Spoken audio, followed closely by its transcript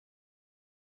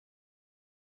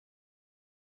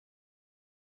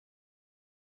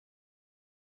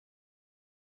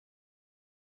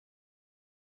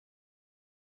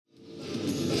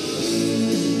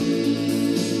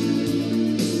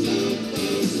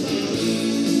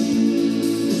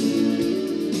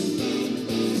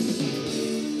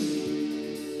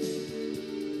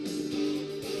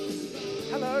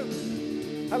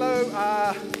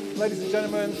ladies and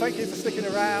gentlemen. Thank you for sticking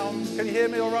around. Can you hear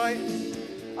me all right?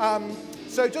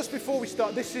 So just before we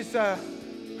start, this is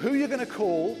who you're going to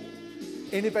call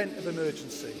in event of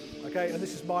emergency. Okay, and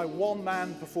this is my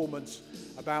one-man performance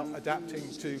about adapting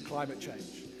to climate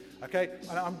change. Okay,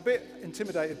 and I'm a bit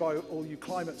intimidated by all you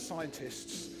climate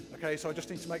scientists. Okay, so I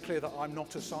just need to make clear that I'm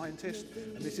not a scientist,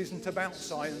 and this isn't about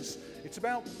science. It's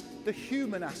about the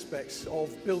human aspects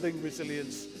of building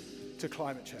resilience to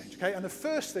climate change. Okay, and the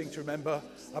first thing to remember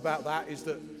about that is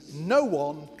that no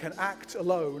one can act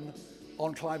alone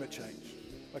on climate change.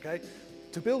 Okay,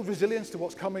 to build resilience to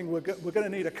what's coming, we're going to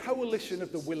need a coalition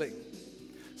of the willing.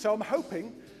 So I'm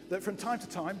hoping that from time to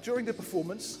time during the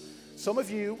performance, some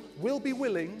of you will be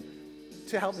willing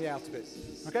to help me out a bit.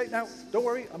 Okay, now don't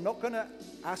worry, I'm not going to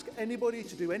ask anybody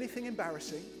to do anything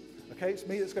embarrassing. Okay, it's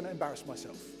me that's going to embarrass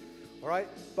myself. All right,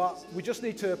 but we just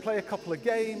need to play a couple of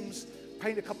games,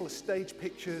 paint a couple of stage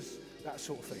pictures, that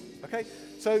sort of thing. Okay,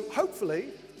 so hopefully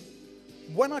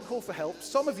when I call for help,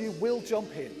 some of you will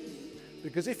jump in,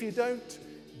 because if you don't,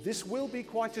 this will be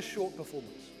quite a short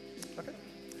performance. Okay,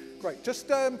 great. Just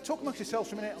talk amongst yourselves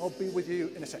for a minute. I'll be with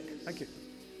you in a sec. Thank you.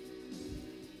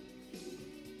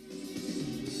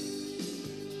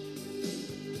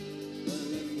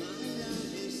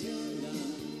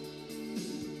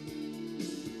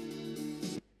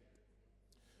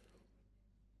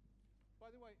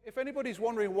 If anybody's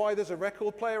wondering why there's a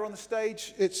record player on the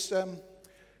stage, it's so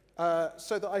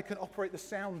that I can operate the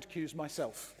sound cues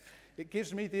myself. It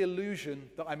gives me the illusion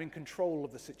that I'm in control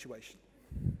of the situation.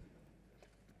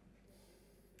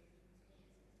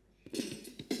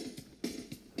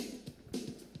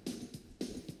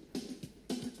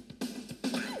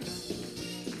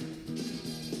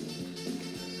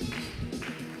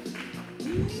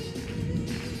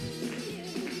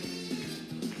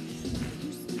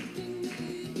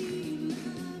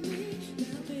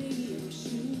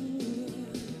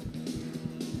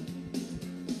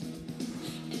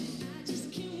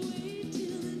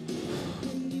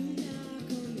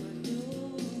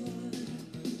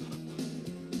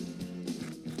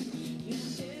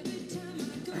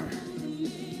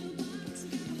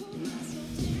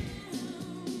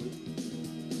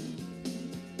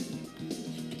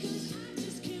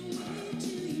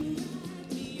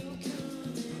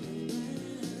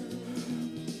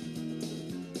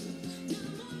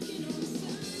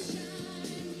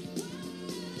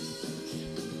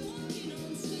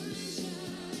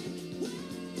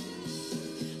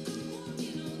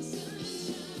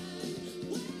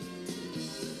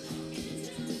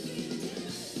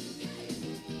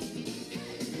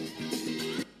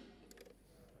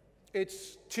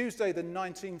 It's Tuesday, the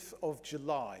 19th of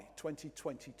July,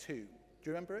 2022. Do you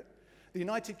remember it? The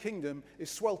United Kingdom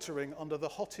is sweltering under the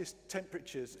hottest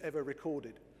temperatures ever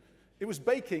recorded. It was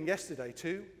baking yesterday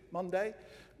too, Monday,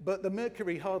 but the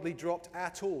mercury hardly dropped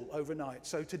at all overnight.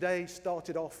 So today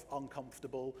started off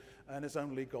uncomfortable and has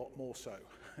only got more so.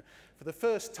 For the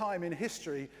first time in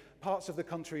history, parts of the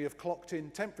country have clocked in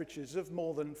temperatures of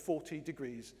more than 40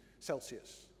 degrees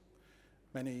Celsius.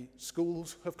 Many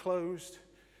schools have closed.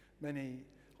 Many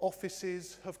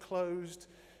offices have closed.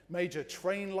 Major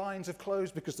train lines have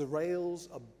closed because the rails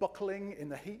are buckling in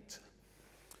the heat.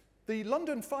 The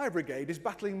London Fire Brigade is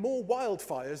battling more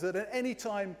wildfires than at any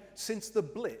time since the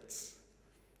Blitz.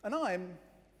 And I'm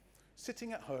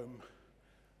sitting at home,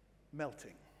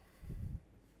 melting.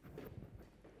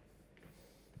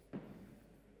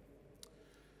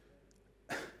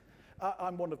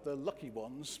 I'm one of the lucky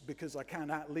ones because I can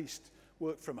at least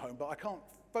work from home, but I can't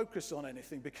focus on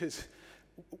anything because,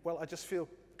 well, I just feel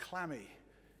clammy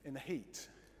in the heat.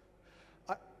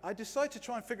 I decided to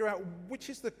try and figure out which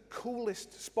is the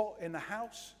coolest spot in the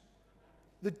house.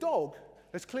 The dog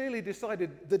has clearly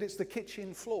decided that it's the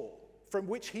kitchen floor, from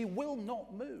which he will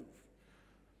not move.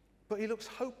 But he looks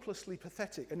hopelessly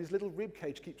pathetic, and his little rib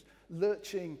cage keeps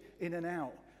lurching in and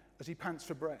out as he pants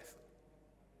for breath.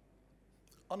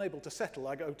 Unable to settle,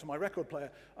 I go to my record player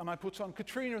and I put on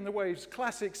Katrina and the Waves'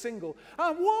 classic single,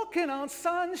 "I'm Walking on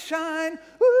Sunshine,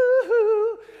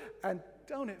 woohoo!" And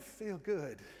don't it feel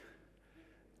good?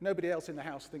 Nobody else in the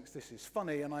house thinks this is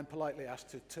funny, and I'm politely asked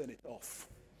to turn it off.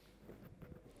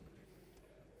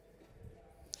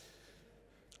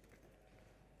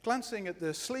 Glancing at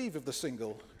the sleeve of the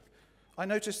single, I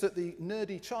noticed that the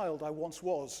nerdy child I once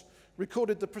was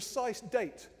recorded the precise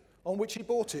date on which he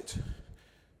bought it.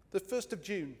 The 1st of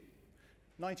June,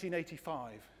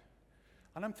 1985.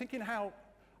 And I'm thinking how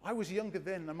I was younger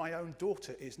then than my own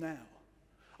daughter is now.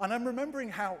 And I'm remembering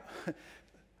how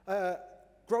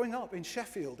growing up in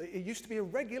Sheffield, it used to be a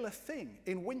regular thing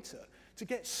in winter to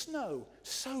get snow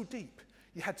so deep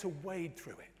you had to wade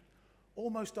through it.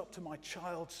 almost up to my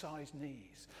child-sized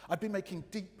knees. I'd been making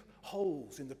deep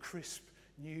holes in the crisp,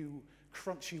 new,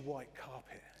 crunchy white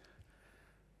carpet.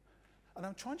 And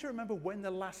I'm trying to remember when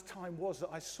the last time was that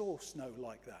I saw snow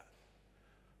like that.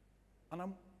 And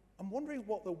I'm wondering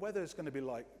what the weather's going to be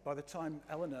like by the time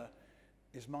Eleanor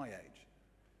is my age.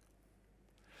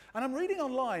 And I'm reading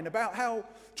online about how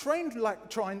train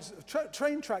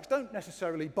tracks don't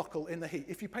necessarily buckle in the heat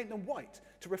if you paint them white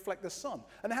to reflect the sun,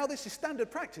 and how this is standard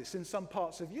practice in some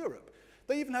parts of Europe.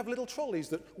 They even have little trolleys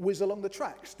that whiz along the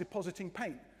tracks, depositing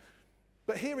paint.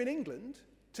 But here in England,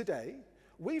 today,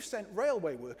 we've sent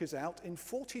railway workers out in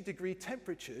 40-degree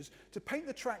temperatures to paint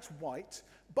the tracks white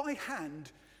by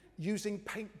hand using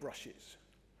paintbrushes.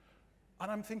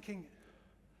 And I'm thinking,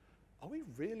 are we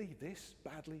really this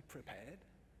badly prepared?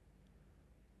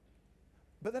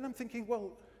 But then I'm thinking,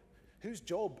 well, whose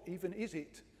job even is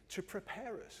it to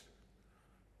prepare us?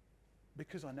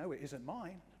 Because I know it isn't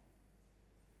mine.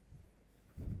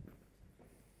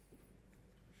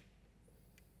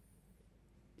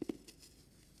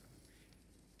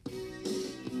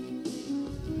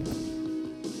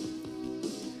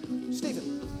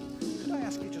 Stephen, could I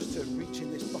ask you just to reach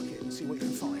in this bucket and see what you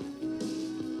can find?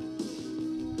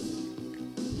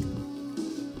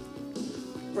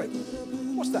 Great.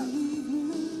 What's that?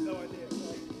 No idea.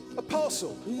 A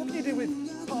parcel. What can you do with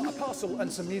a parcel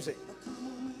and some music?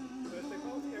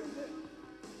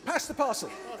 Pass the parcel.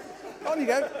 On you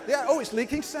go. Yeah, oh, it's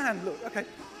leaking sand. Look, okay.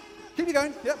 Keep you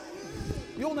going. Yep.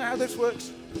 You all know how this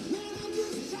works.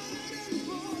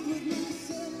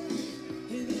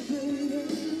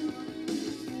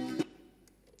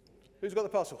 Who's got the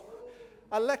parcel?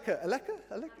 Aleka.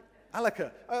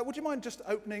 Would you mind just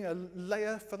opening a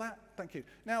layer for that? Thank you.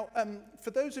 Now,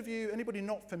 for those of you, anybody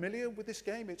not familiar with this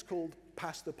game, it's called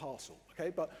Pass the Parcel,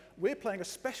 okay? But we're playing a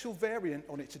special variant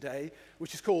on it today,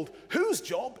 which is called Whose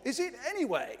Job Is It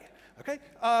Anyway? Okay?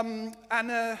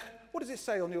 What does it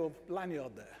say on your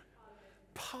lanyard there?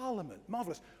 Parliament.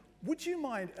 Marvellous. Would you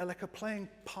mind, Aleka, playing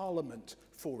Parliament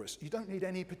for us? You don't need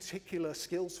any particular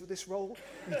skills for this role.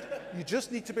 You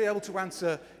just need to be able to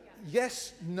answer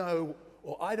yes, no,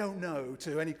 or I don't know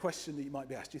to any question that you might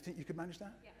be asked. Do you think you could manage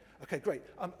that? Yeah. Okay, great.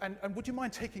 And would you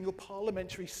mind taking your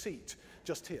parliamentary seat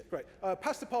just here? Great.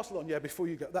 Pass the parcel on, yeah, before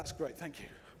you go. That's great, thank you.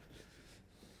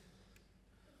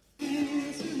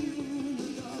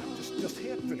 Just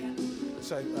here? Brilliant.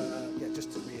 So, yeah,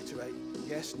 just to reiterate,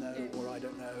 yes, no, or I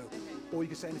don't know, or you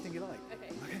can say anything you like.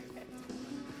 Okay.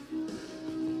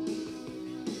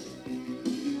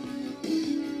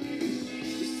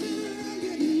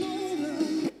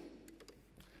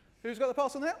 Who's got the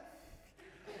parcel now?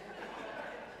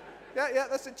 Yeah,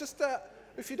 that's it. Just,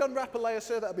 if you'd unwrap a layer,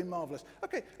 sir, that would be marvellous.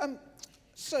 Okay,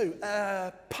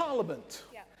 Parliament.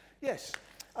 Yeah. Yes.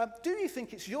 Do you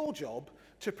think it's your job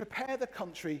to prepare the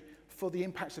country for the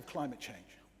impacts of climate change?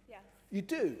 Yeah. You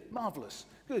do? Marvellous.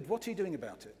 Good. What are you doing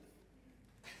about it?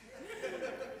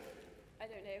 I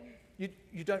don't know.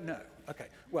 You don't know? Okay.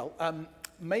 Well,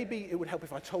 maybe it would help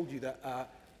if I told you that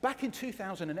back in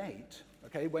 2008,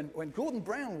 okay, when Gordon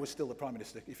Brown was still the Prime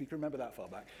Minister, if you can remember that far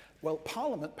back, well,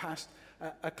 Parliament passed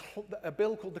a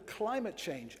bill called the Climate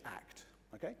Change Act,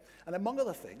 okay? And among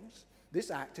other things,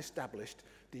 this act established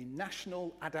the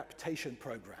National Adaptation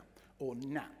Programme, or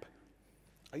NAP.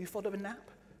 Are you fond of a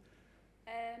nap?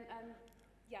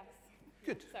 Yes.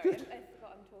 Good, Sorry, good. I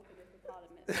forgot I'm talking with the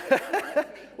Parliament.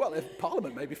 Well, if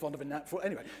Parliament may be fond of a nap for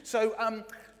anyway. So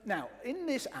now, in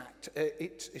this act,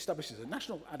 it establishes a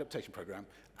national adaptation programme,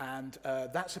 and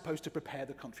that's supposed to prepare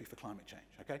the country for climate change,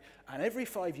 okay? And every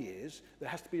 5 years, there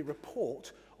has to be a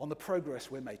report on the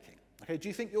progress we're making. Okay, do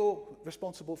you think you're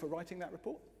responsible for writing that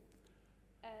report?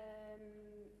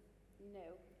 No.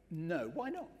 No, why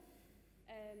not?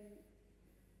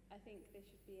 I think there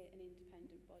should be an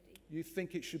independent body. You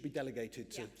think it should be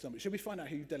delegated to somebody? Should we find out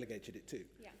who you delegated it to?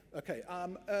 Yeah. Okay,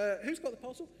 who's got the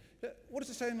parcel? What does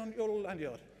it say on your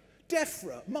lanyard?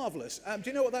 DEFRA, marvellous. Do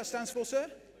you know what that stands for, sir?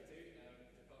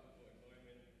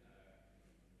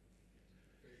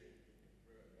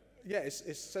 Yeah, it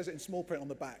says it in small print on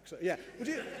the back. So, yeah,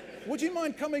 would you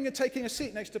mind coming and taking a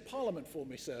seat next to Parliament for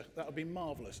me, sir? That would be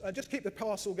marvellous. Just keep the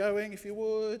parcel going, if you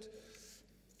would.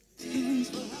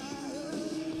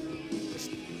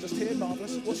 Just here,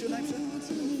 marvellous. What's your name, sir?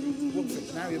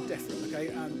 Woodford. Now you're definite,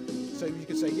 okay? So you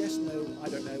can say yes, no, I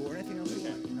don't know, or anything else you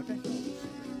like, okay?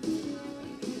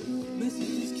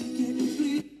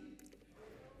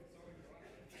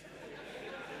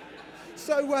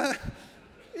 So,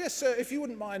 yes, sir, if you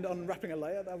wouldn't mind unwrapping a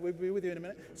layer, that would be with you in a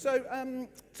minute. So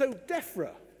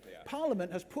DEFRA,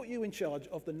 Parliament has put you in charge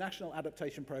of the National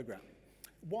Adaptation Programme.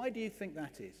 Why do you think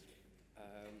that is?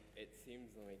 It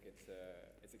seems like it's a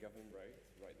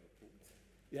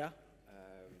Yeah?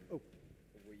 Oh.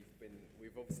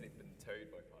 We've obviously been told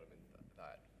by Parliament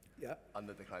that Yeah.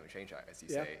 under the Climate Change Act, as you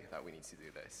Yeah. say, that we need to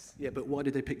do this. Yeah, but why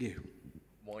did they pick you?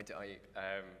 Why did I?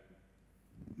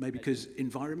 Maybe because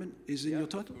environment is in your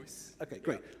title? Of course. Okay,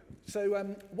 great.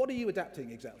 So what are you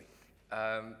adapting exactly?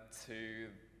 To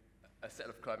a set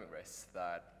of climate risks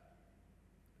that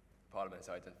Parliament has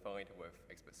identified with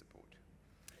expert support.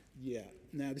 Yeah.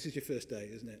 Now, this is your first day,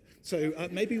 isn't it? So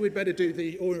maybe we'd better do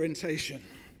the orientation.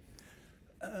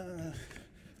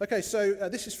 Okay, so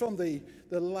this is from the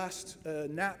last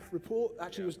NAP report.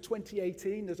 Actually, it was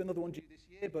 2018. There's another one due this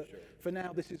year, but for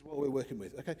now, this is what we're working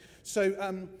with. Okay,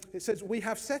 so it says, we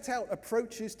have set out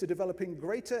approaches to developing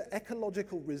greater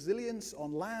ecological resilience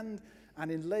on land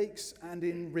and in lakes and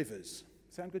in rivers.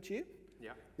 Sound good to you?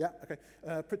 Yeah. Yeah, okay.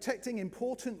 Protecting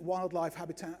important wildlife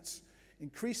habitats,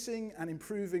 increasing and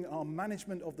improving our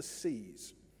management of the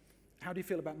seas. How do you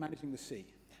feel about managing the sea?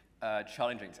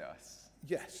 Challenging to us.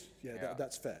 Yes, yeah.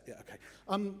 That's fair. Yeah, okay.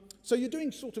 So you're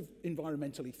doing sort of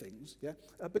environmentally things, yeah?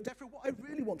 But Defra, what I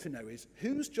really want to know is,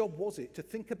 whose job was it to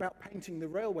think about painting the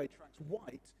railway tracks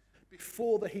white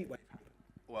before the heatwave happened?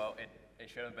 Well, it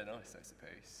should have been us, I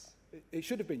suppose. It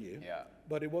should have been you, Yeah.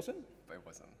 but it wasn't? But it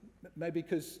wasn't. Maybe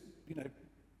because, you know,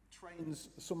 trains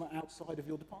are somewhere outside of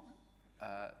your department?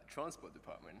 Transport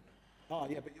Department. Ah,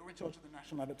 yeah, but you're in charge of the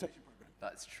National Adaptation Programme.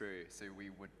 That's true. So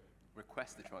we would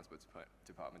request the Transport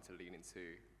Department to lean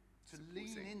into. Excuse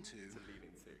me.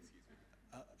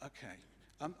 Okay.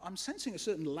 I'm sensing a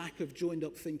certain lack of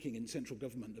joined-up thinking in central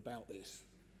government about this.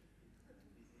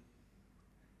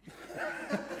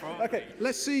 Okay,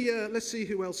 let's see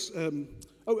who else. No,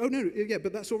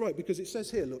 but that's all right, because it says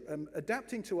here, look,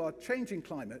 adapting to our changing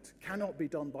climate cannot be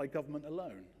done by government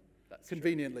alone. That's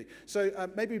conveniently. True. So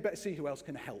maybe we better see who else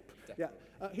can help. Definitely.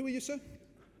 Yeah. Who are you, sir? Well,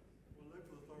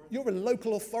 local authority. You're a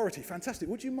local authority. Fantastic.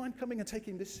 Would you mind coming and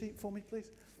taking this seat for me,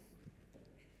 please?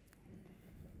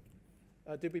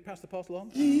 Did we pass the parcel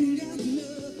on?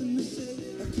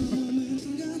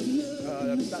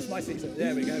 That's my seat.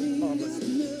 There we go. Marvellous.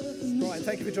 Right,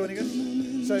 thank you for joining us.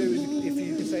 So if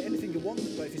you can say anything you want,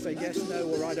 but if you say yes, no,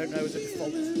 or I don't know as a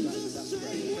default, that's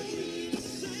great.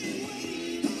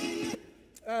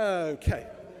 Okay.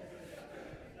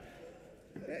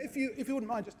 If you wouldn't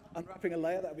mind just unwrapping a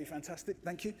layer, that would be fantastic.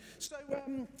 Thank you. So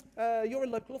you're a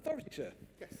local authority, sir?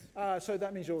 Yes. So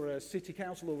that means you're a city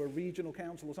council or a regional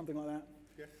council or something like that?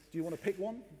 Yes. Do you want to pick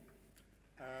one?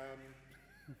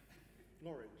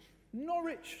 Norwich.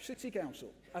 Norwich City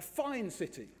Council. A fine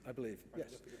city, I believe. Right,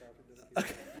 Yes.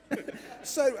 Okay.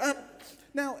 So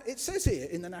now it says here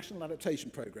in the National Adaptation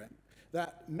Programme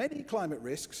that many climate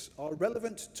risks are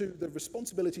relevant to the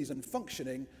responsibilities and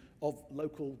functioning of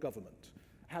local government.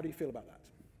 How do you feel about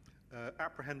that?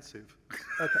 Apprehensive.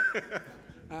 Okay.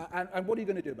 And what are you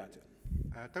going to do about it?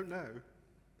 Don't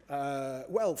know.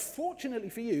 Well, fortunately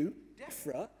for you,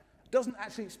 DEFRA doesn't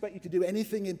actually expect you to do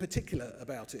anything in particular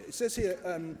about it. It says here,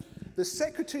 the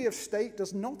Secretary of State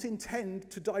does not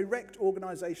intend to direct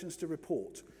organisations to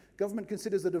report. Government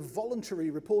considers that a voluntary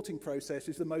reporting process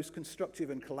is the most constructive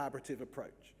and collaborative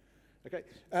approach. Okay.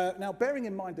 Now, bearing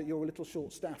in mind that you're a little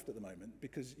short-staffed at the moment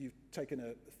because you've taken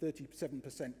a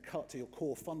 37% cut to your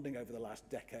core funding over the last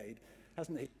decade,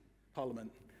 hasn't it,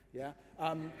 Parliament? Yeah.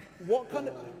 What kind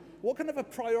of a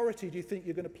priority do you think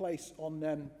you're going to place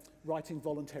on writing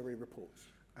voluntary reports?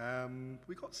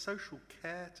 We've got social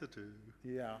care to do.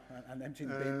 Yeah, and emptying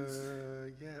bins.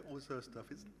 Yeah, all this other stuff.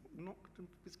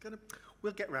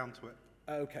 We'll get round to it.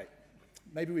 Okay.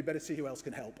 Maybe we better see who else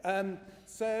can help.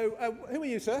 Who are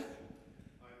you, sir?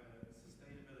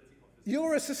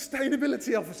 You're a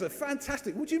sustainability officer.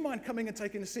 Fantastic. Would you mind coming and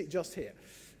taking a seat just here?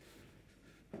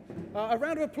 A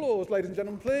round of applause, ladies and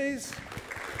gentlemen, please.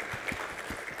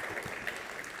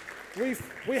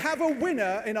 We have a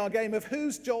winner in our game of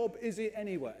whose job is it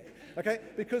anyway? Okay,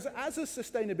 because as a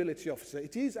sustainability officer,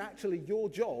 it is actually your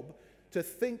job to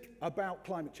think about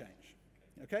climate change.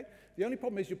 Okay? The only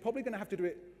problem is you're probably going to have to do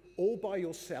it all by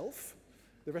yourself.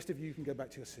 The rest of you can go back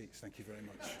to your seats. Thank you very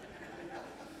much.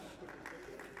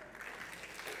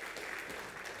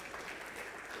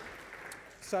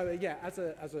 So yeah, as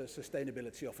a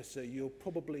sustainability officer, you're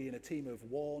probably in a team of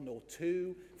 1 or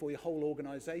 2 for your whole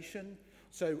organisation.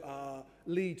 So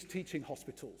Leeds teaching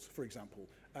hospitals, for example.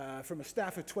 From a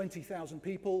staff of 20,000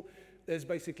 people, there's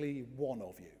basically 1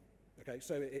 of you. Okay,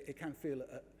 so it can feel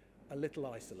a little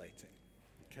isolating.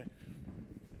 Okay.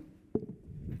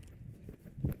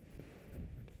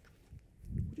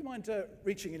 Would you mind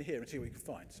reaching in here and see what you can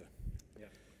find, sir? Yeah.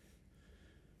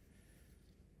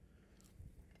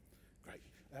 Great.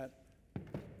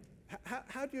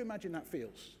 How do you imagine that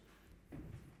feels?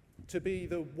 to be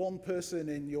the one person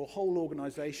in your whole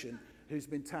organisation who's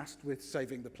been tasked with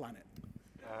saving the planet?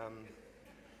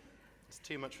 It's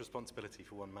too much responsibility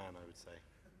for one man, I would say.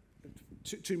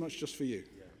 Too much just for you?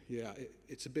 Yeah. Yeah,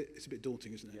 it's a bit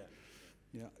daunting, isn't it?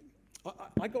 Yeah. Yeah.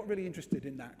 I got really interested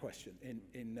in that question,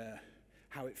 in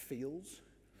how it feels.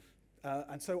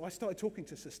 And so I started talking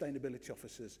to sustainability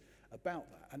officers about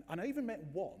that. And I even met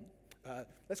one,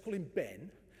 let's call him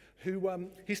Ben, who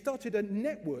he started a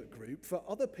network group for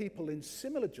other people in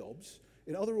similar jobs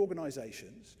in other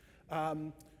organizations,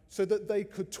 so that they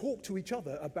could talk to each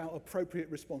other about appropriate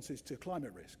responses to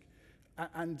climate risk,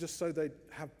 and just so they'd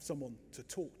have someone to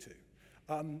talk to.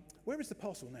 Where is the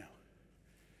parcel now?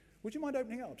 Would you mind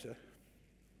opening it up, sir?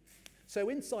 So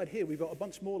inside here, we've got a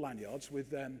bunch more lanyards with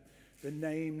the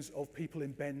names of people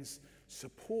in Ben's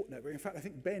support network. In fact, I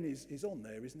think Ben is on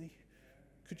there, isn't he?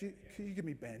 Could you give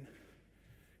me Ben?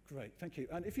 Great, thank you.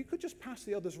 And if you could just pass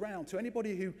the others round to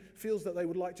anybody who feels that they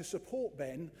would like to support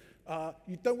Ben.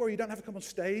 Don't worry, you don't have to come on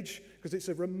stage because it's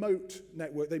a remote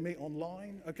network. They meet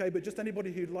online, okay? But just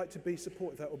anybody who'd like to be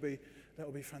supportive, that would be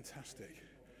fantastic.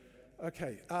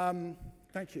 Okay,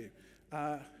 thank you.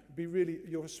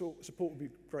 Your support would be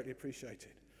greatly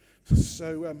appreciated.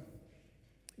 So,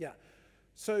 yeah.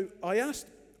 So I asked,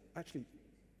 actually,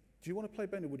 do you want to play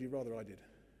Ben or would you rather I did? Do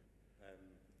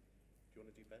you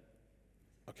want to do Ben?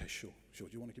 Okay, sure. Do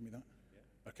you want to give me that?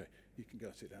 Yeah. Okay, you can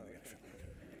go sit down again.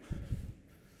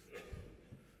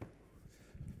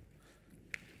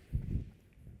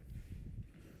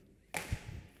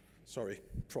 Sorry,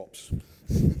 props.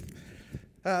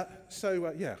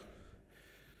 Yeah.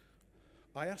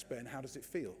 I asked Ben, how does it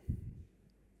feel?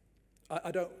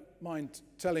 I don't mind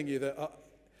telling you that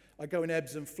I go in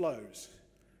ebbs and flows,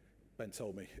 Ben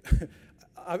told me.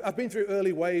 I've been through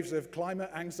early waves of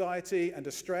climate anxiety and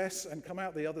distress and come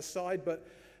out the other side, but,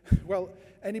 well,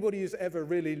 anybody who's ever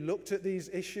really looked at these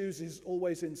issues is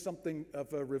always in something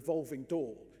of a revolving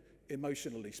door,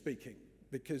 emotionally speaking,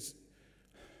 because,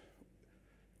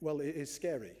 well, it is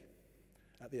scary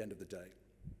at the end of the day.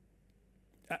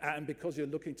 And because you're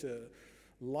looking to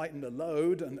lighten the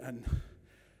load and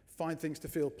find things to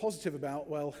feel positive about,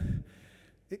 well,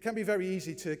 it can be very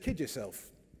easy to kid yourself.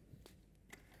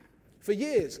 For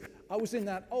years, I was in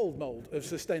that old mold of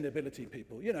sustainability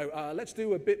people. You know, let's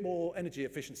do a bit more energy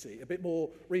efficiency, a bit more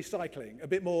recycling, a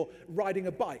bit more riding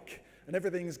a bike, and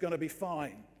everything's going to be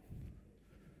fine.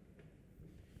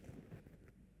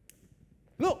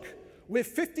 Look, we're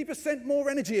 50% more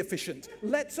energy efficient.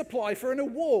 Let's apply for an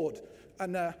award.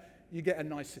 And you get a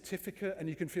nice certificate, and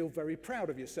you can feel very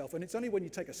proud of yourself. And it's only when you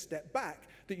take a step back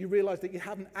that you realize that you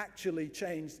haven't actually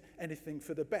changed anything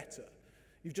for the better.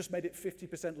 You've just made it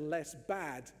 50% less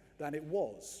bad than it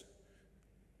was,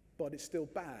 but it's still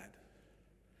bad.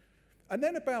 And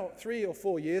then about 3 or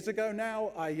 4 years ago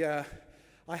now, I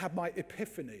had my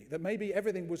epiphany that maybe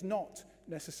everything was not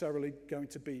necessarily going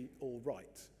to be all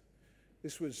right.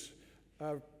 This was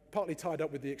partly tied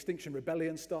up with the Extinction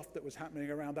Rebellion stuff that was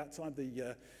happening around that time,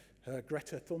 the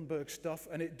Greta Thunberg stuff,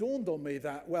 and it dawned on me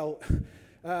that, well,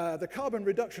 the carbon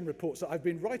reduction reports that I've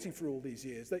been writing for all these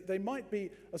years, they might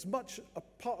be as much a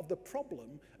part of the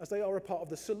problem as they are a part of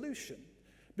the solution.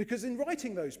 Because in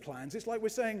writing those plans, it's like we're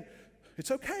saying,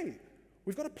 it's okay,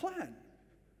 we've got a plan.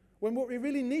 When what we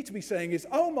really need to be saying is,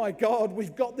 oh my God,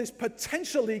 we've got this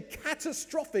potentially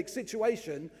catastrophic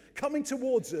situation coming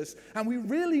towards us, and we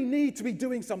really need to be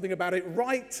doing something about it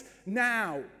right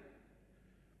now.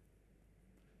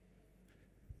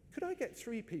 Could I get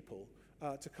 3 people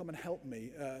to come and help me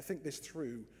think this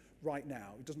through right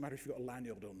now? It doesn't matter if you've got a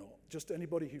lanyard or not. Just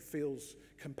anybody who feels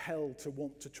compelled to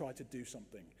want to try to do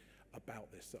something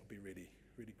about this. That would be really,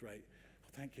 really great.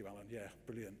 Thank you, Alan. Yeah,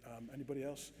 brilliant. Anybody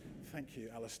else? Thank you,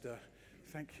 Alistair.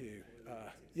 Thank you.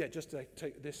 Yeah, just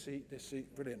take this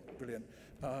seat. Brilliant, brilliant.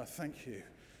 Thank you.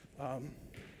 Alan,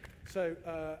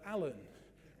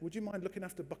 would you mind looking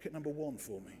after bucket number 1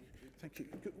 for me? Thank you.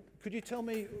 Could you tell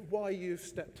me why you've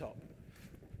stepped up?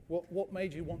 What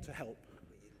made you want to help?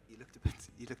 You looked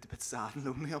a bit sad and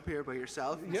lonely up here by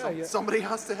yourself. Yeah. Somebody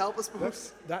has to help, I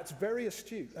suppose. That's very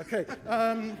astute. Okay.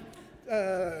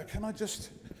 Can I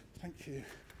just... Thank you.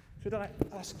 Could I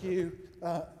ask you,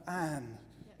 Anne,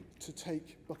 to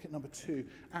take bucket number 2?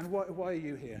 And why are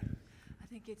you here? I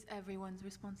think it's everyone's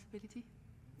responsibility.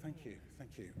 Thank you.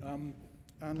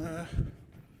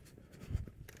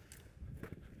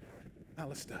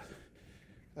 Alistair,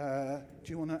 do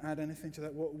you want to add anything to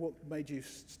that? What made you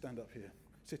sit up here?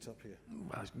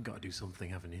 Well, you've got to do something,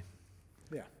 haven't you?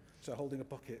 Yeah, so holding a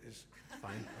bucket is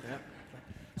fine. Yeah.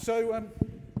 So,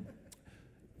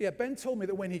 Ben told me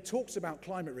that when he talks about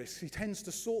climate risks, he tends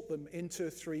to sort them into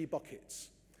 3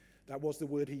 buckets. That was the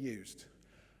word he used.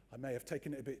 I may have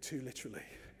taken it a bit too literally.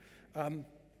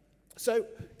 So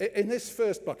in this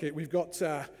first bucket, we've got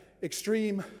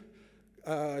extreme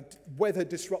weather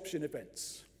disruption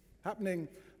events happening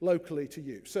locally to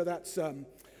you. So that's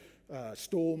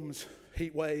storms,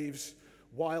 heat waves,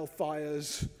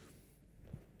 wildfires,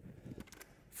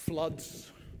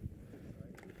 floods.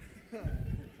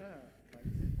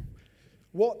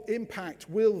 What impact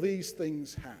will these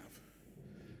things have?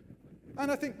 And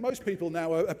I think most people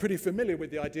now are pretty familiar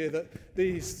with the idea that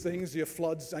these things, your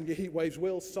floods and your heat waves,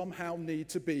 will somehow need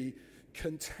to be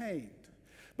contained.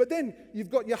 But then you've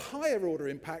got your higher order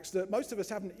impacts that most of us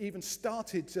haven't even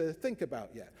started to think about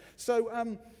yet.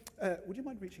 So would you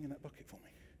mind reaching in that bucket for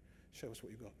me? Show us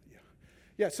what you've got. Yeah.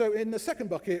 Yeah, so in the second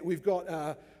bucket, we've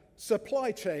got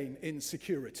supply chain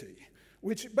insecurity,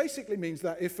 which basically means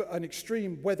that if an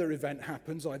extreme weather event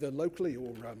happens, either locally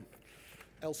or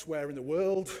elsewhere in the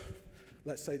world,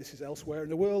 let's say this is elsewhere in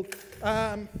the world,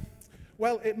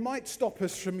 well, it might stop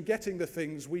us from getting the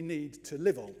things we need to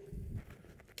live on.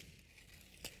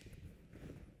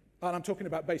 And I'm talking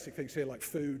about basic things here like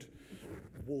food,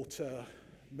 water,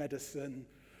 medicine,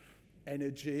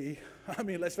 energy. I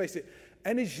mean, let's face it,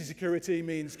 energy security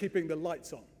means keeping the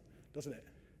lights on, doesn't it?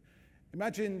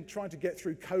 Imagine trying to get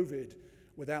through COVID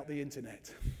without the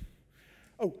internet.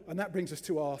 Oh, and that brings us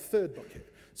to our third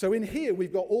bucket. So in here,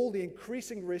 we've got all the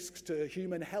increasing risks to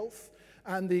human health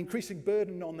and the increasing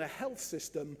burden on the health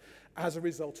system as a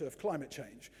result of climate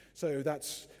change. So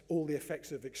that's all the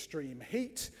effects of extreme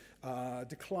heat,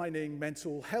 declining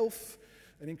mental health,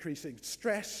 an increase in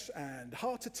stress and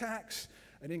heart attacks,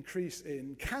 an increase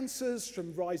in cancers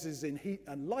from rises in heat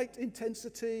and light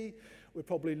intensity. We're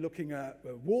probably looking at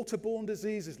waterborne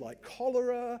diseases like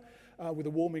cholera. With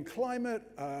a warming climate,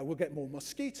 we'll get more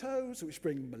mosquitoes, which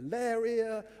bring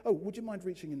malaria. Oh, would you mind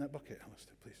reaching in that bucket,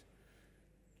 Alistair, please?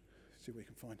 See what we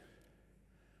can find.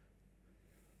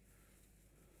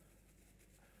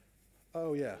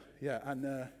 Oh, yeah,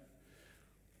 and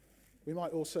we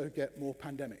might also get more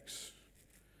pandemics.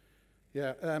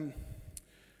 Yeah,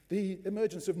 the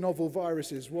emergence of novel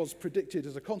viruses was predicted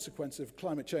as a consequence of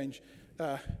climate change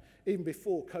even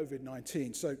before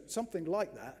COVID-19. So something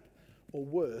like that, or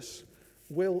worse,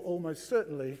 will almost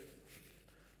certainly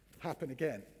happen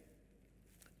again.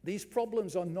 These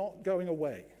problems are not going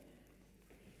away.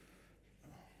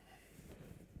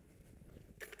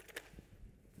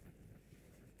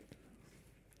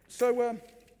 So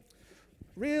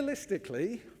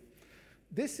realistically,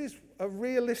 this is a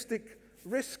realistic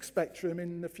risk spectrum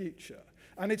in the future.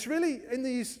 And it's really in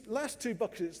these last two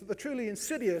buckets that the truly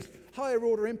insidious higher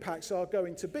order impacts are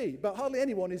going to be. But hardly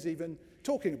anyone is even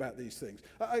talking about these things.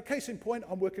 Case in point,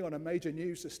 I'm working on a major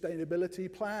new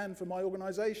sustainability plan for my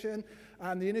organization,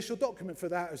 and the initial document for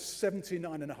that is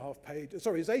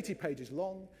 80 pages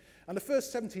long, and the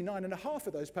first 79 and a half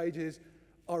of those pages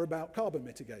are about carbon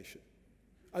mitigation.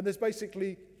 And there's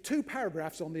basically 2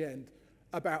 paragraphs on the end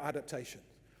about adaptation.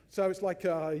 So it's like,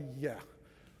 yeah,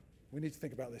 we need to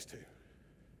think about this too.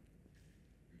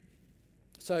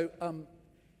 So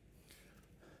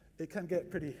it can get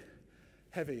pretty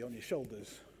heavy on your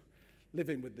shoulders,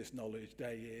 living with this knowledge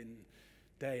day in,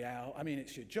 day out. I mean,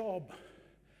 it's your job,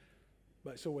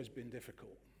 but it's always been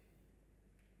difficult.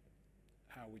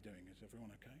 How are we doing? Is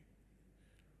everyone okay?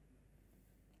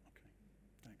 Okay,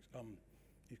 thanks.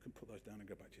 You can put those down and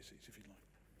go back to your seats if you'd like.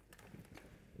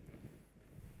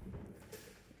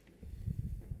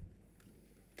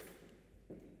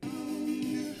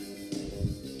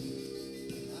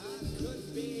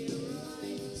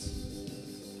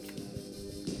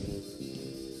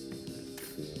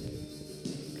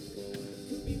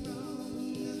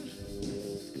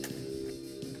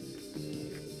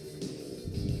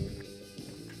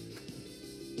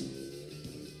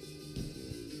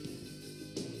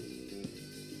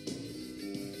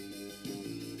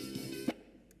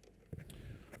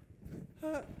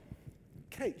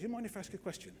 Kate, do you mind if I ask a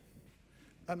question?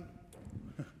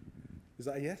 Is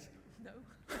that a yes? No.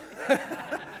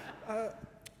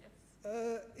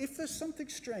 If there's something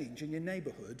strange in your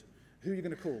neighbourhood, who are you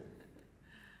going to call?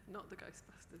 Not the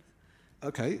Ghostbusters.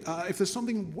 Okay. If there's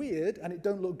something weird and it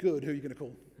don't look good, who are you going to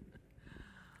call?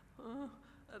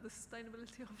 The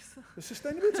sustainability officer. The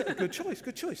sustainability. Good choice.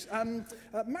 Good choice.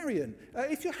 Marion,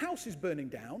 if your house is burning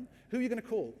down, who are you going to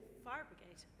call? Fire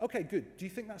brigade. Okay. Good. Do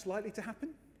you think that's likely to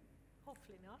happen?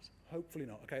 Hopefully not. Hopefully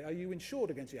not. Okay. Are you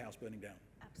insured against your house burning down?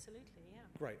 Absolutely, yeah.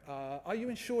 Great. Are you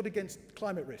insured against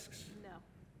climate risks?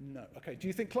 No. No. Okay. Do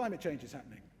you think climate change is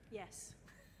happening? Yes.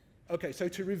 Okay, so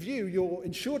to review, you're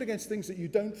insured against things that you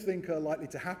don't think are likely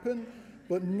to happen,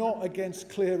 but not against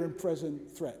clear and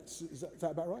present threats. Is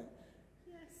that about right?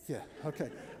 Yes. Yeah, okay.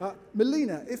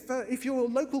 Melina, if your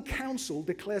local council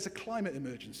declares a climate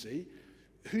emergency,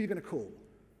 who are you going to call?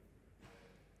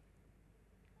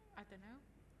 I don't know.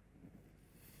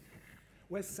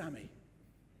 Where's Sammy?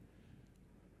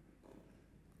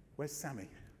 Where's Sammy?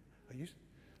 Are you?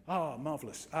 Ah,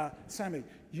 marvellous. Sammy,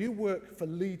 you work for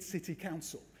Leeds City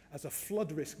Council as a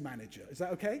flood risk manager. Is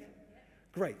that okay? Yeah.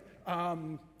 Great.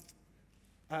 Do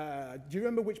you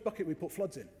remember which bucket we put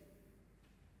floods in?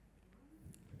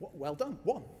 Well done.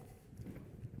 1.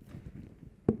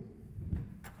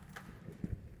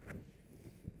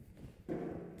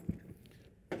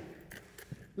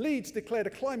 Leeds declared a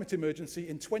climate emergency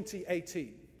in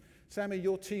 2018. Sammy,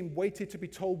 your team waited to be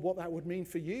told what that would mean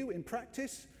for you in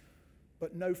practice,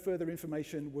 but no further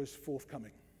information was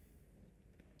forthcoming.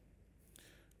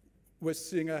 We're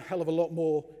seeing a hell of a lot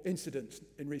more incidents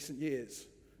in recent years,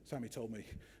 Sammy told me.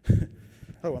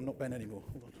 Oh, I'm not Ben anymore.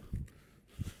 Hold on.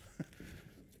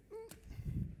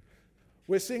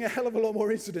 We're seeing a hell of a lot more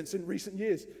incidents in recent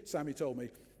years, Sammy told me.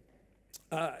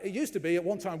 It used to be at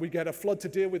one time we'd get a flood to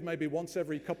deal with maybe once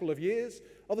every couple of years.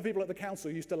 Other people at the council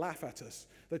used to laugh at us.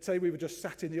 They'd say we were just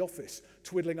sat in the office,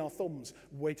 twiddling our thumbs,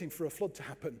 waiting for a flood to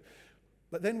happen.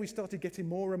 But then we started getting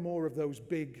more and more of those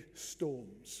big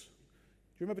storms.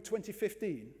 Do you remember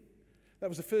 2015? That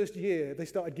was the first year they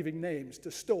started giving names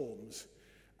to storms.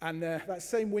 And that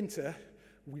same winter,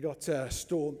 we got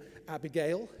Storm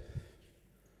Abigail,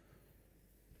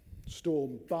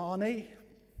 Storm Barney,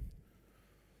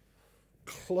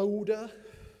 Clodagh,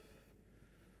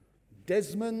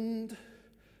 Desmond,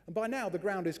 and by now the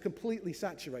ground is completely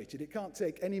saturated. It can't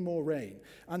take any more rain.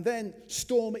 And then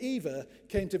Storm Eva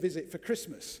came to visit for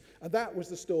Christmas, and that was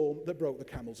the storm that broke the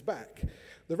camel's back.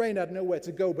 The rain had nowhere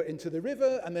to go but into the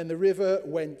river, and then the river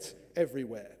went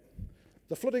everywhere.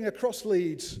 The flooding across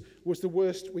Leeds was the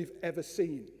worst we've ever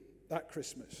seen that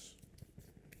Christmas.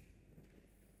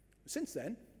 Since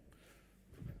then,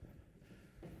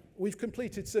 we've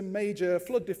completed some major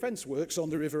flood defence works on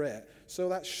the River Aire, so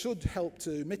that should help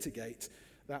to mitigate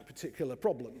that particular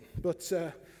problem. But,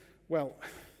 well,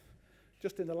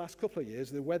 just in the last couple of years,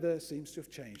 the weather seems to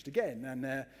have changed again,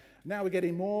 and now we're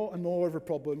getting more and more of a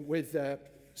problem with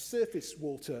surface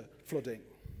water flooding.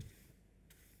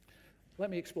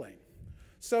 Let me explain.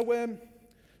 So,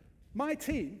 my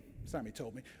team, Sammy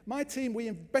told me, my team, we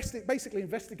basically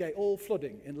investigate all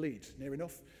flooding in Leeds, near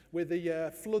enough, with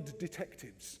the flood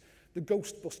detectives, the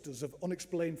ghostbusters of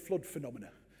unexplained flood phenomena.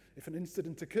 If an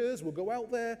incident occurs, we'll go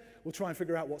out there, we'll try and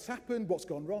figure out what's happened, what's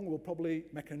gone wrong, we'll probably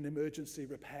make an emergency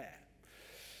repair.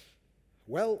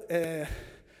 Well,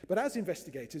 but as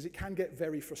investigators, it can get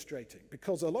very frustrating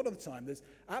because a lot of the time there's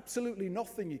absolutely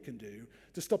nothing you can do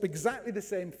to stop exactly the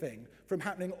same thing from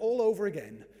happening all over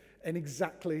again in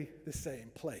exactly the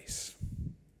same place.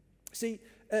 See,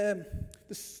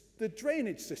 the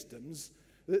drainage systems,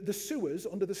 the sewers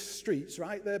under the streets,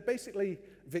 right, they're basically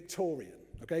Victorian.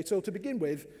 Okay, so to begin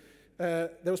with,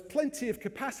 there was plenty of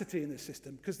capacity in this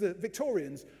system because the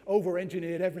Victorians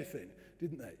over-engineered everything,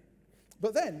 didn't they?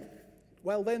 But then,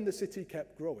 well, then the city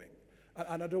kept growing.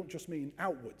 And I don't just mean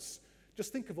outwards.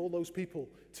 Just think of all those people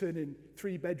turning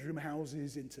 3-bedroom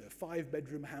houses into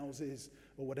 5-bedroom houses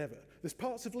or whatever. There's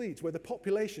parts of Leeds where the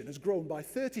population has grown by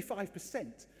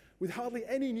 35% with hardly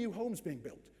any new homes being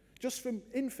built, just from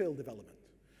infill development.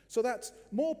 So that's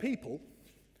more people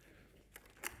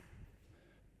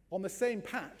on the same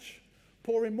patch,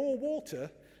 pouring more water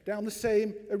down the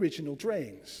same original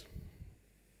drains.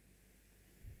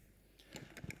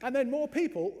 And then more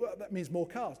people, well, that means more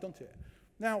cars, doesn't it?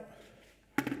 Now,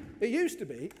 it used to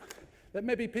be that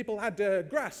maybe people had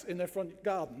grass in their front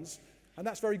gardens, and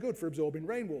that's very good for absorbing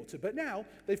rainwater. But now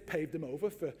they've paved them over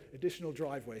for additional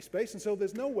driveway space, and so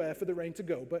there's nowhere for the rain to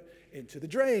go but into the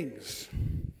drains.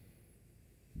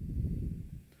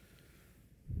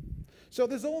 So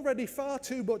there's already far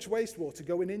too much wastewater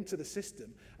going into the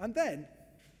system. And then,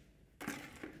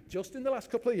 just in the last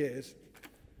couple of years,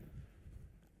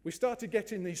 we started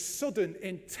getting these sudden,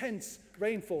 intense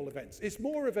rainfall events. It's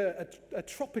more of a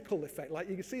tropical effect, like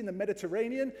you can see in the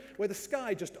Mediterranean, where the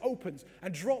sky just opens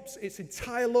and drops its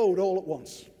entire load all at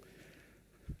once.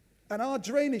 And our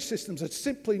drainage systems are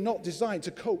simply not designed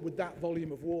to cope with that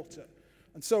volume of water.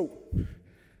 And so,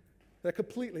 they're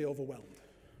completely overwhelmed.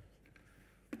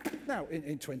 Now,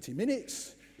 in 20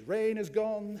 minutes, the rain has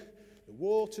gone, the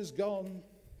water's gone,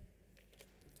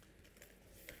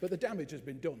 but the damage has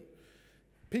been done.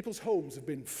 People's homes have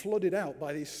been flooded out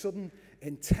by these sudden,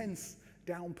 intense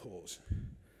downpours.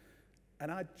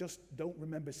 And I just don't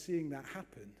remember seeing that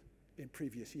happen in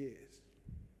previous years.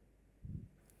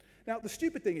 Now, the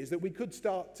stupid thing is that we could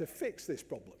start to fix this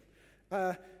problem.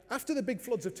 After the big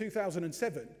floods of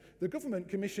 2007, the government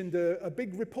commissioned a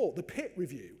big report, the Pit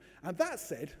Review, and that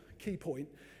said, key point,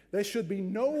 there should be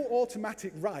no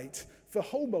automatic right for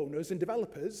homeowners and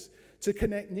developers to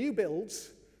connect new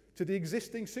builds to the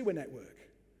existing sewer network.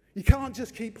 You can't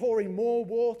just keep pouring more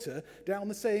water down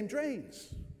the same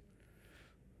drains.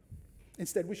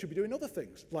 Instead, we should be doing other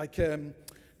things, like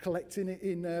collecting it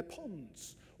in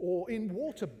ponds, or in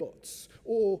water butts,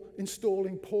 or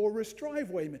installing porous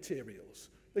driveway materials.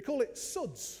 They call it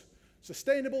SUDS,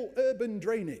 Sustainable Urban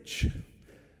Drainage.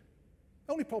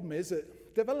 The only problem is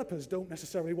that developers don't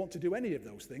necessarily want to do any of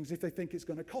those things if they think it's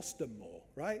going to cost them more,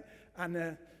 right?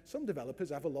 And some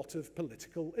developers have a lot of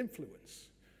political influence,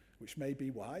 which may be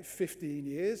why, 15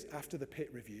 years after the Pit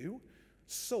Review,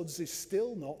 SUDS is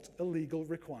still not a legal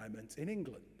requirement in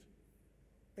England.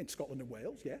 In Scotland and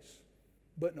Wales, yes,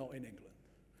 but not in England.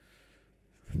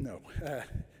 No.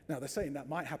 Now, they're saying that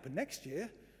might happen next year,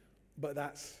 but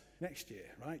that's next year,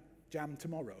 right? Jam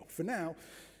tomorrow. For now,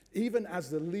 even as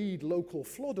the lead local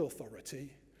flood authority,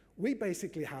 we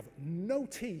basically have no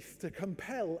teeth to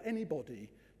compel anybody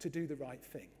to do the right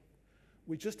thing.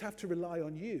 We just have to rely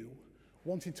on you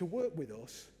wanting to work with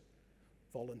us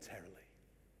voluntarily.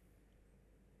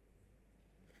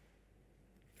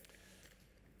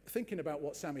 Thinking about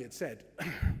what Sammy had said,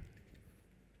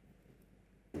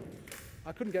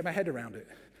 I couldn't get my head around it.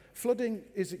 Flooding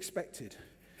is expected.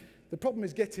 The problem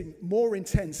is getting more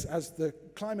intense as the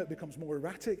climate becomes more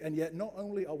erratic, and yet not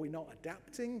only are we not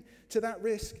adapting to that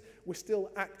risk, we're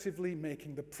still actively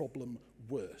making the problem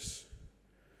worse,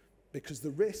 because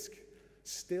the risk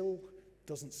still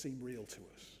doesn't seem real to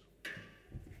us.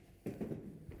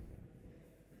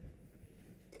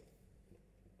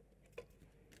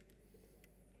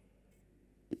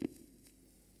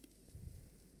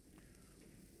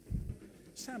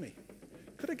 Sammy,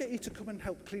 could I get you to come and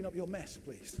help clean up your mess,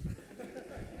 please?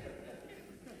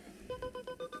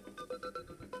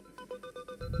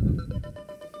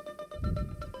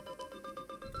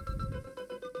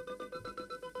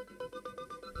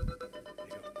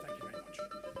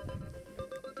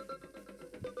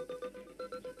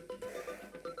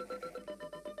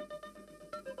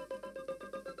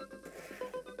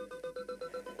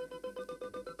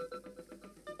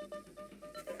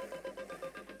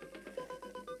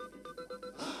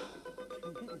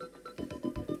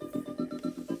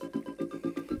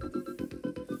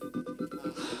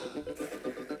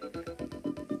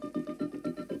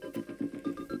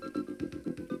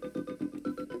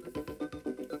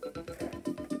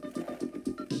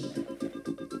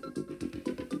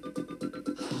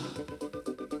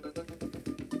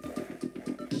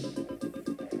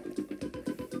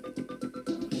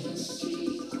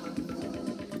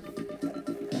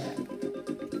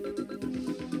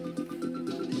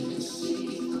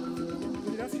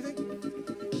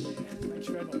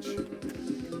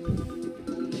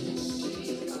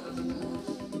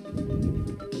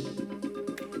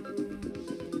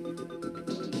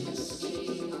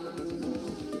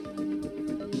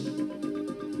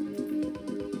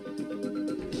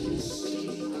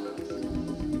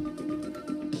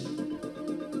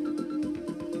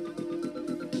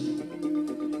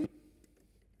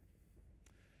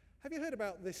 Have you heard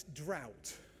about this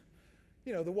drought?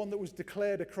 You know, the one that was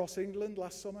declared across England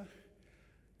last summer?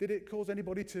 Did it cause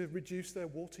anybody to reduce their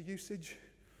water usage?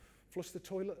 Flush the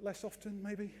toilet less often,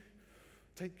 maybe?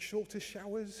 Take shorter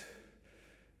showers?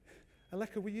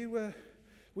 Aleka, were you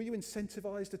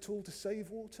incentivized at all to save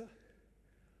water?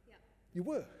 Yeah. You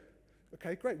were?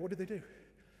 Okay, great. What did they do?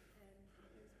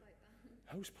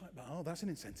 Hosepipe ban. Hosepipe ban. Oh, that's an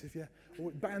incentive, yeah.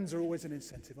 Well, bans are always an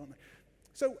incentive, aren't they?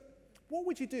 So, what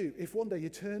would you do if one day you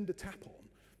turned the tap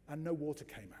on and no water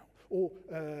came out? Or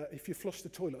if you flushed the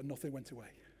toilet and nothing went away?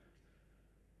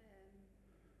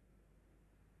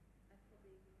 I'd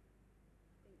probably think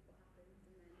what happened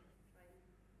and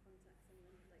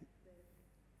then try and contact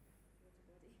someone, like the water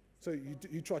body. So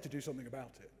you try to do something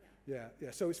about it?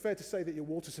 Yeah. So it's fair to say that your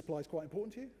water supply is quite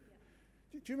important to you?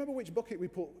 Yeah. Do you remember which bucket we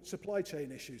put supply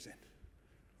chain issues in?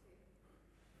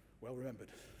 Well remembered.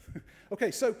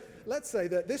 Okay, so let's say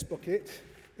that this bucket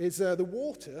is the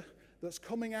water that's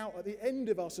coming out at the end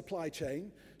of our supply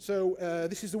chain. So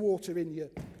this is the water in your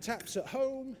taps at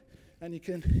home, and you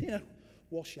can,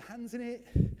 wash your hands in it.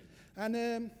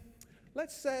 And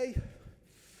let's say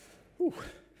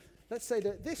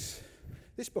that this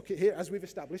bucket here, as we've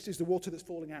established, is the water that's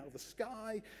falling out of the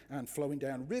sky and flowing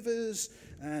down rivers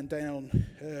and down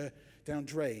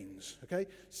drains. Okay,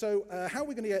 so how are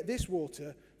we going to get this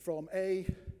water from A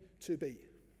to B?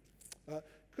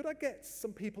 Could I get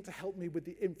some people to help me with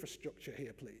the infrastructure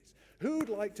here, please? Who'd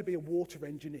like to be a water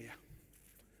engineer?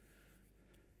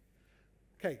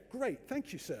 Okay, great.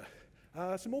 Thank you, sir.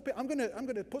 Some more people. I'm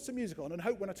going to put some music on and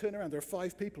hope when I turn around there are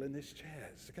 5 people in these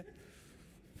chairs. Okay.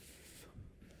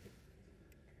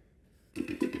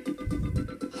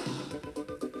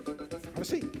 Have a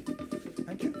seat.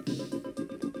 Thank you.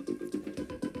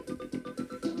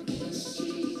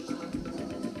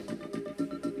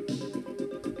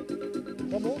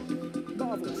 One more.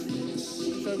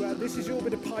 Marvellous. So this is your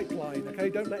bit of pipeline, okay?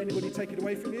 Don't let anybody take it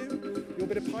away from you. Your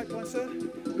bit of pipeline, sir.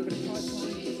 Your bit of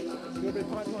pipeline. Your bit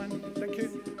of pipeline. Thank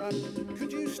you.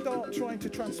 Could you start trying to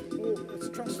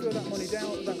transfer that money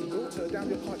down, that water down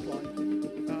your pipeline?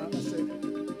 That's it.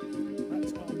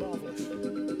 That's marvellous.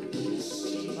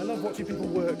 I love watching people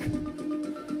work.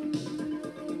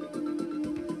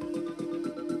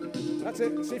 That's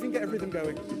it. See if you can get a rhythm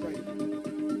going. Great.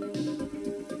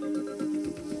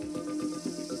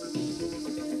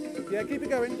 Yeah, keep it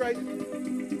going. Great.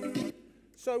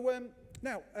 So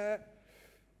now,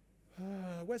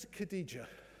 where's Khadija?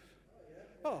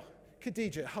 Oh,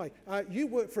 Khadija, hi. You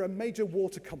work for a major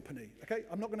water company, okay?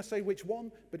 I'm not going to say which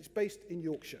one, but it's based in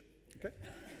Yorkshire, okay?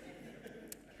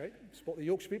 Okay, spot the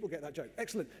Yorkshire people, get that joke.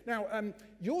 Excellent. Now,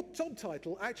 your job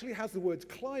title actually has the words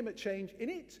climate change in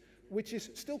it, which is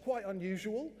still quite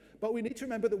unusual, but we need to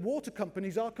remember that water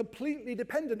companies are completely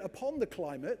dependent upon the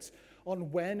climate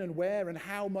on when and where and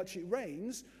how much it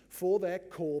rains for their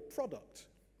core product,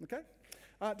 okay?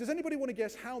 Does anybody want to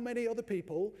guess how many other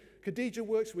people Khadija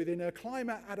works with in a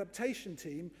climate adaptation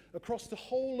team across the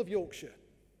whole of Yorkshire?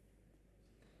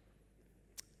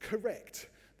 Correct.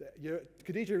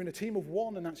 Khadija, you're in a team of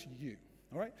 1, and that's you.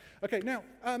 All right? Okay, now,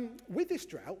 with this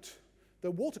drought,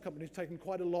 the water company has taken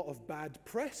quite a lot of bad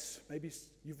press. Maybe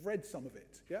you've read some of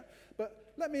it, yeah?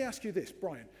 But let me ask you this,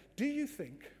 Brian. Do you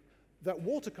think that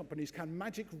water companies can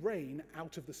magic rain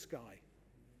out of the sky?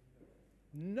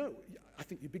 No. I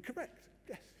think you'd be correct.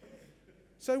 Yes.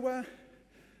 So,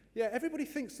 yeah, everybody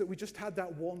thinks that we just had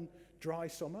that one dry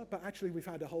summer, but actually we've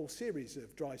had a whole series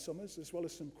of dry summers as well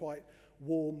as some quite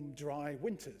warm, dry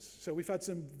winters. So we've had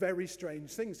some very strange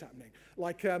things happening.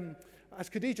 Like, as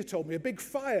Khadija told me, a big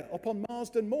fire up on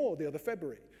Marsden Moor the other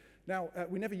February. Now,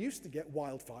 we never used to get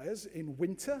wildfires in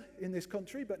winter in this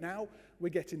country, but now we're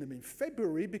getting them in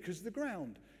February because the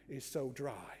ground is so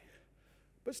dry.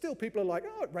 But still, people are like,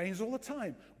 oh, it rains all the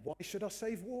time. Why should I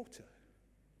save water?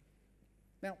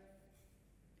 Now,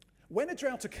 when a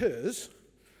drought occurs,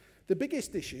 the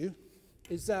biggest issue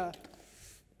is a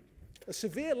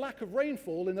severe lack of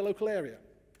rainfall in the local area.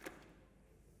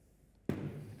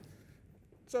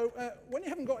 So when you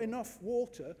haven't got enough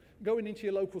water going into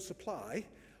your local supply,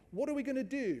 what are we going to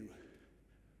do?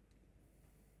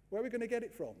 Where are we going to get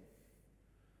it from?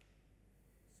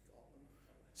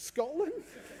 Scotland?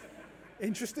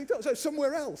 Interesting. So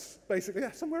somewhere else, basically.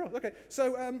 Yeah, somewhere else. Okay,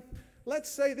 so let's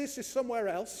say this is somewhere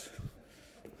else.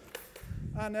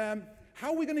 And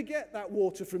how are we going to get that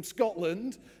water from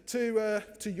Scotland to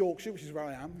Yorkshire, which is where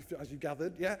I am, as you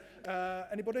gathered? Yeah.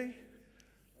 Anybody?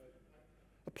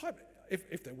 A pipe.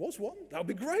 If there was one, that would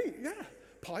be great. Yeah.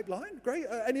 Pipeline. Great.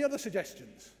 Any other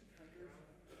suggestions?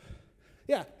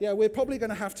 Yeah. We're probably going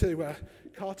to have to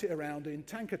cart it around in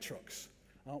tanker trucks,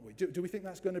 aren't we? Do we think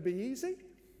that's going to be easy?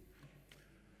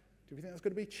 Do we think that's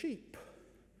going to be cheap?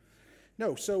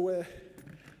 No. So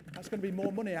that's going to be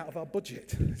more money out of our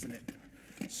budget, isn't it?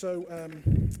 So,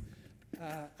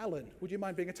 Alan, would you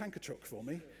mind being a tanker truck for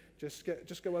me? Just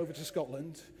go over to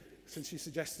Scotland, since you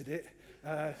suggested it.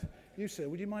 You, sir,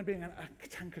 would you mind being a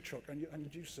tanker truck? And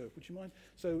you, sir, would you mind?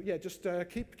 So, yeah, just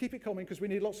keep it coming, because we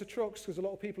need lots of trucks, because a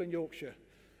lot of people in Yorkshire.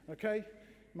 Okay?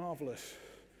 Marvellous.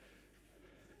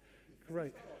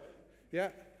 Great. Yeah,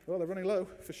 well, they're running low,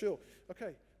 for sure.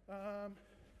 Okay. I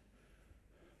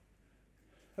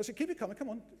said, keep it coming, come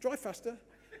on, drive faster.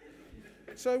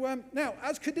 So now,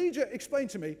 as Khadija explained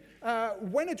to me,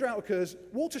 when a drought occurs,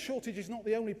 water shortage is not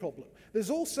the only problem. There's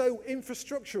also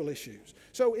infrastructural issues.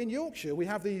 So in Yorkshire, we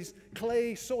have these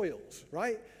clay soils,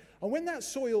 right? And when that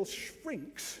soil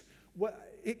shrinks, well,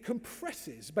 it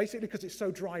compresses, basically because it's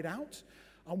so dried out.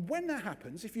 And when that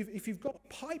happens, if you've got a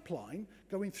pipeline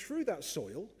going through that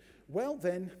soil, well,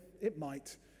 then it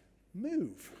might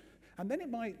move. And then it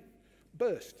might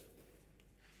burst.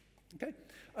 Okay?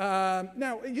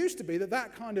 Now, it used to be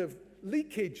that kind of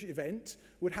leakage event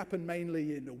would happen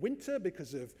mainly in the winter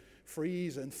because of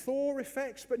freeze and thaw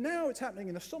effects, but now it's happening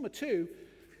in the summer too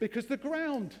because the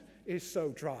ground is so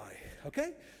dry,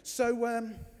 okay?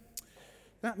 So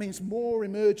that means more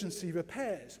emergency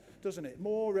repairs, doesn't it?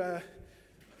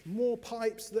 More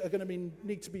pipes that are going to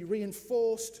need to be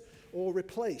reinforced or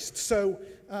replaced. So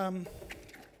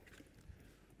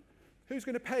who's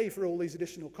going to pay for all these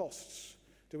additional costs,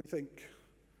 do we think?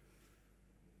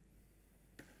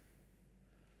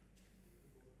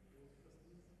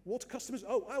 Water customers,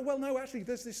 well, no, actually,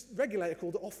 there's this regulator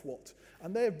called Ofwat,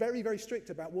 and they're very, very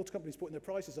strict about water companies putting their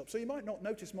prices up. So you might not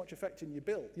notice much effect in your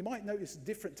bill. You might notice a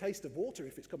different taste of water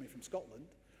if it's coming from Scotland,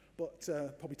 but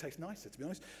probably tastes nicer, to be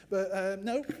honest. But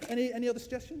no, any other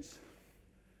suggestions?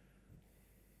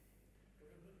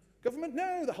 Government?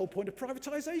 No, the whole point of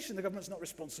privatisation. The government's not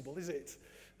responsible, is it?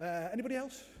 Anybody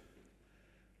else?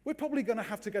 We're probably going to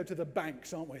have to go to the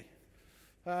banks, aren't we?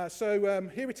 So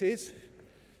here it is.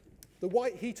 The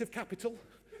white heat of capital,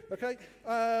 okay?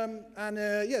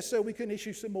 So we can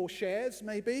issue some more shares,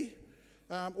 maybe.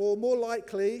 Or more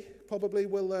likely, probably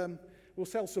we'll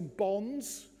sell some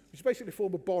bonds, which is basically a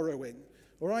form of borrowing.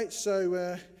 All right,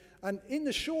 so, and in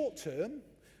the short term,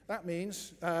 that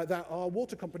means that our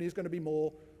water company is going to be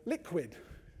more liquid.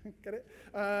 Get it?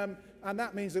 And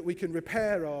that means that we can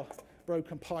repair our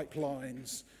broken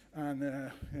pipelines, and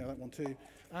that one too,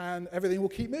 and everything will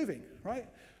keep moving, right?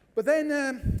 But then,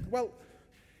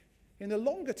 in the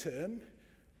longer term,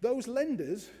 those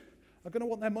lenders are going to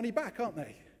want their money back, aren't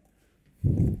they?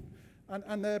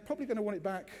 And they're probably going to want it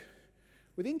back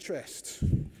with interest.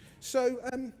 So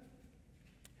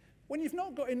when you've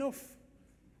not got enough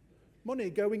money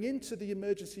going into the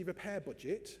emergency repair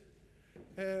budget,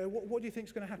 what do you think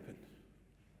is going to happen?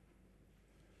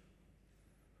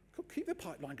 Keep the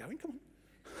pipeline going, come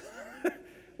on.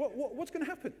 What's going to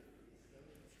happen?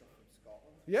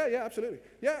 Yeah, absolutely.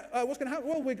 Yeah, what's going to happen?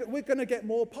 Well, we're going to get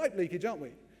more pipe leakage, aren't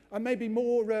we? And maybe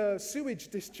more sewage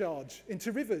discharge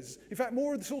into rivers. In fact,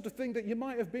 more of the sort of thing that you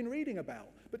might have been reading about.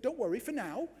 But don't worry, for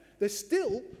now, there's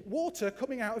still water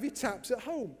coming out of your taps at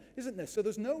home, isn't there? So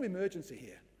there's no emergency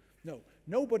here. No,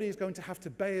 nobody is going to have to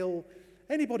bail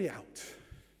anybody out.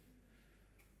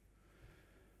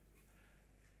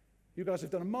 You guys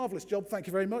have done a marvellous job. Thank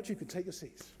you very much. You can take your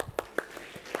seats.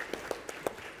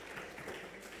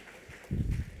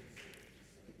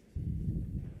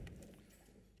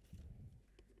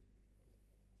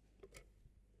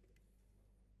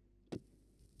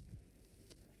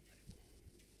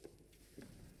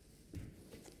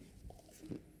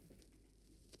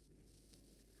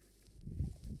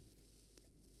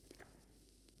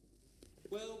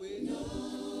 Well, we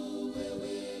know where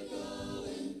we're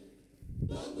going,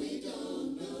 but we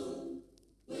don't know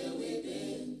where we've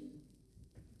been.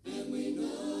 And we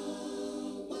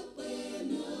know what we're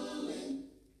knowing,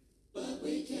 but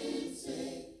we can't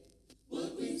say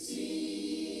what we've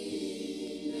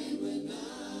seen. And we're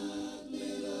not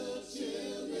little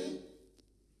children,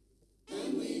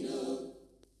 and we know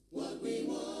what we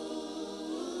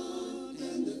want,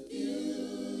 and the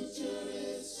future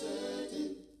is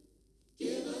certain.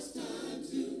 Give us time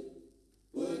to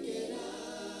work it out.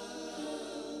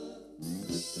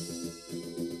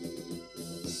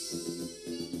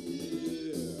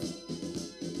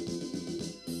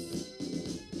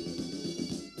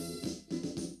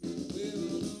 We're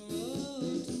on the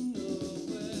road to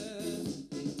nowhere.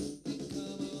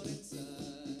 Come on inside.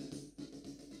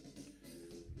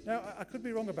 Now, I could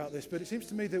be wrong about this, but it seems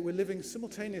to me that we're living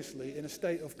simultaneously in a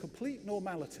state of complete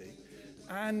normality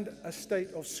and a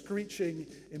state of screeching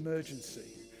emergency.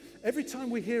 Every time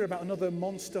we hear about another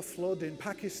monster flood in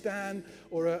Pakistan,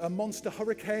 or a monster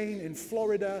hurricane in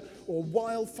Florida, or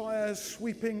wildfires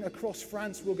sweeping across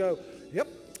France, we'll go, yep,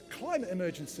 climate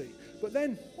emergency. But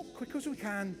then, quick as we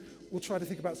can, we'll try to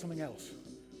think about something else,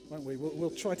 won't we?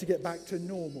 We'll try to get back to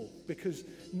normal, because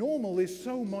normal is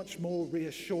so much more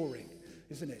reassuring,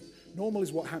 isn't it? Normal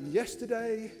is what happened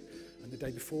yesterday and the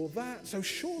day before that. So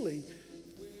surely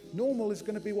normal is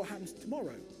going to be what happens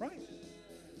tomorrow, right?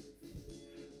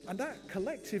 And that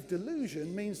collective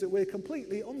delusion means that we're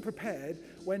completely unprepared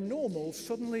when normal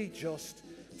suddenly just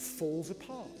falls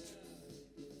apart,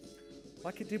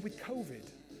 like it did with COVID.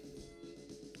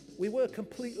 We were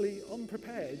completely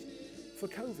unprepared for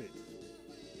COVID.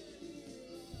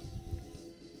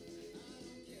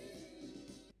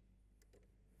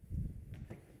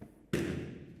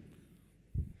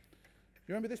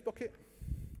 You remember this bucket?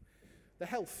 The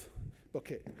health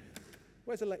bucket.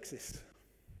 Where's Alexis?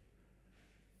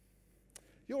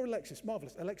 You're Alexis,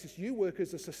 marvellous. Alexis, you work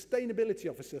as a sustainability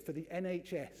officer for the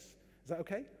NHS. Is that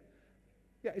okay?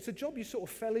 Yeah, it's a job you sort of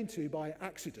fell into by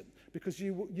accident because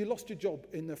you lost your job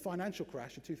in the financial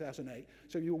crash in 2008,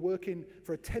 so you were working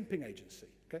for a temping agency,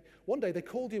 okay? One day they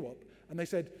called you up and they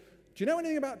said, do you know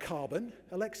anything about carbon,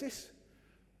 Alexis?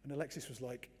 And Alexis was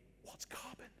like, what's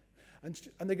carbon?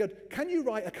 And they go, can you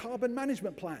write a carbon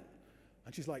management plan?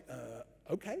 And she's like,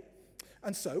 okay.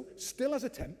 And so, still as a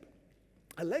temp,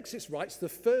 Alexis writes the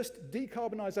first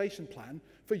decarbonisation plan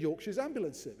for Yorkshire's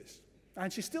ambulance service.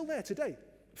 And she's still there today,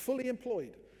 fully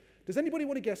employed, Does anybody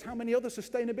want to guess how many other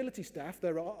sustainability staff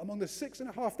there are among the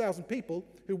 6,500 people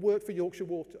who work for Yorkshire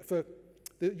Water, for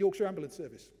the Yorkshire Ambulance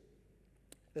Service?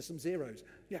 There's some zeros.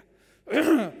 Yeah.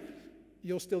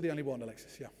 You're still the only one,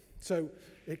 Alexis, yeah. So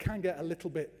it can get a little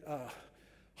bit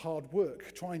hard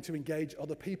work trying to engage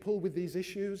other people with these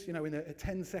issues, you know, in a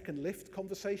 10-second lift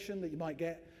conversation that you might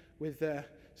get with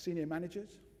senior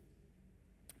managers.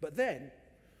 But then,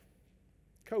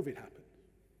 COVID happened.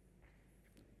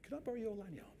 Can I borrow your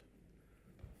lanyard?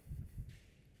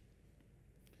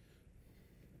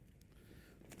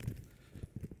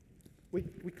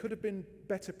 We could have been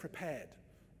better prepared,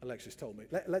 Alexis told me.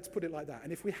 Let's put it like that.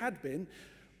 And if we had been,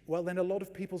 well, then a lot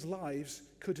of people's lives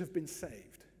could have been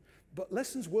saved. But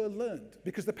lessons were learned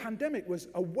because the pandemic was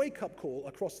a wake-up call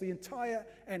across the entire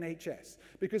NHS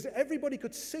because everybody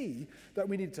could see that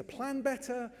we needed to plan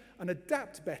better and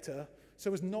adapt better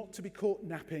so as not to be caught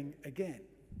napping again.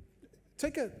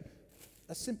 Take a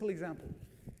simple example,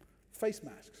 face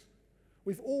masks.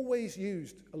 We've always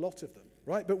used a lot of them,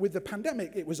 right? But with the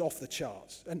pandemic, it was off the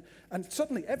charts. And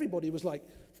suddenly everybody was like,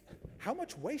 how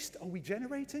much waste are we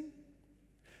generating?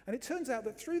 And it turns out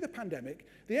that through the pandemic,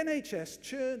 the NHS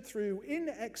churned through in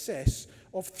excess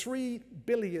of 3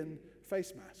 billion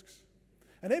face masks.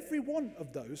 And every one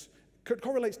of those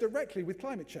correlates directly with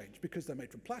climate change because they're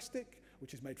made from plastic,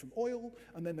 which is made from oil,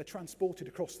 and then they're transported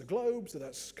across the globe, so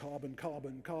that's carbon,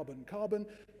 carbon, carbon, carbon.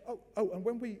 Oh, and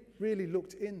when we really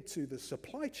looked into the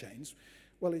supply chains,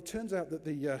 well, it turns out that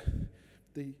the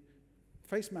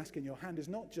face mask in your hand is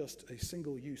not just a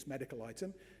single-use medical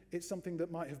item, it's something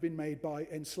that might have been made by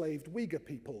enslaved Uyghur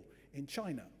people in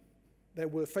China. There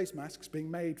were face masks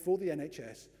being made for the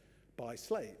NHS by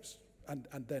slaves. And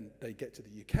then they get to the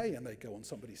UK and they go on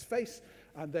somebody's face,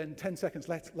 and then 10 seconds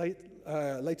later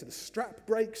the strap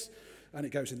breaks and it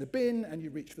goes in the bin and you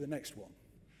reach for the next one.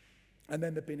 And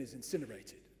then the bin is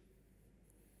incinerated.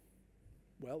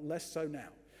 Well, less so now.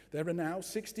 There are now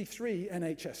 63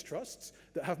 NHS trusts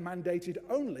that have mandated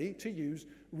only to use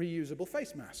reusable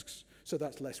face masks. So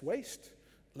that's less waste,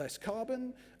 less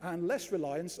carbon, and less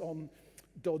reliance on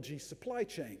dodgy supply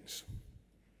chains.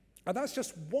 And that's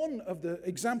just one of the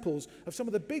examples of some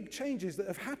of the big changes that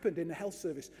have happened in the health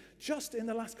service just in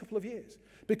the last couple of years.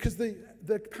 Because the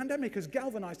pandemic has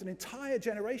galvanized an entire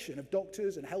generation of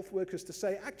doctors and health workers to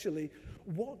say, actually,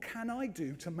 what can I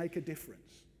do to make a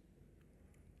difference?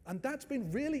 And that's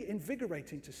been really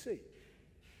invigorating to see.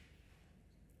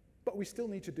 But we still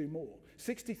need to do more.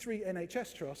 63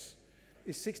 NHS trusts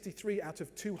is 63 out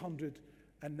of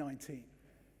 219.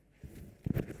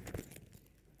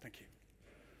 Thank you.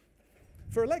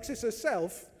 For Alexis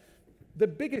herself, the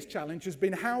biggest challenge has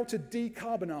been how to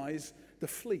decarbonize the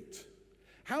fleet.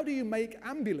 How do you make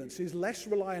ambulances less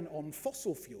reliant on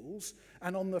fossil fuels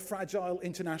and on the fragile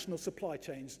international supply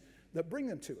chains that bring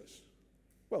them to us?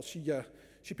 Well,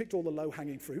 she picked all the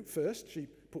low-hanging fruit first. She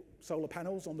put solar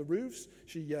panels on the roofs.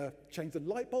 She changed the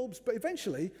light bulbs. But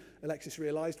eventually, Alexis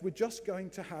realized we're just going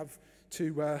to have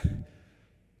to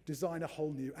design a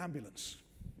whole new ambulance.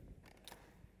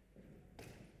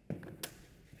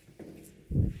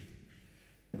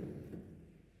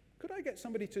 Could I get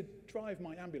somebody to drive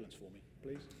my ambulance for me,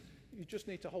 please? You just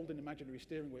need to hold an imaginary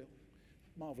steering wheel.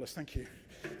 Marvelous, thank you.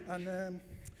 And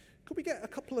could we get a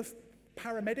couple of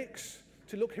paramedics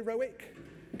to look heroic?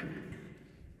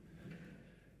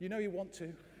 You know you want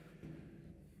to.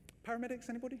 Paramedics,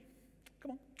 anybody?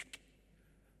 Come on.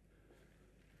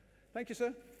 Thank you,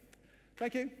 sir.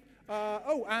 Thank you.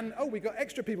 We've got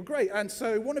extra people. Great. And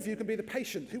so one of you can be the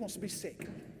patient. Who wants to be sick?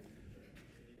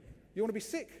 You want to be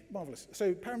sick? Marvelous.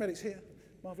 So paramedics here.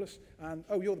 Marvelous. And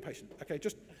you're the patient. Okay,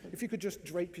 just if you could just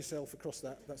drape yourself across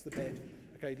that. That's the bed.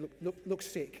 Okay, look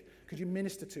sick. Could you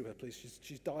minister to her, please?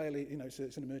 She's direly, so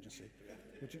it's an emergency.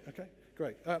 Would you? Okay,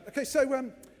 great.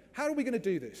 So how are we going to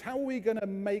do this? How are we going to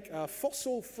make a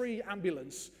fossil-free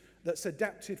ambulance that's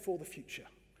adapted for the future?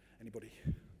 Anybody?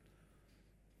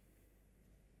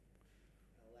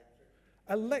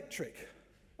 Electric.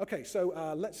 Okay, so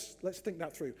let's think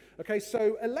that through. Okay,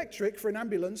 so electric for an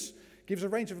ambulance gives a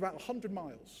range of about 100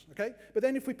 miles. Okay, but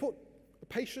then if we put a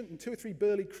patient and 2 or 3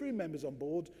 burly crew members on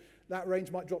board, that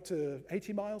range might drop to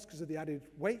 80 miles because of the added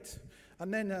weight.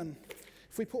 And then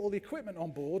if we put all the equipment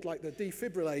on board, like the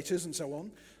defibrillators and so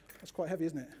on, that's quite heavy,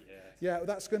 isn't it? Yeah,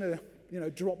 that's going to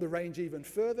drop the range even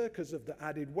further because of the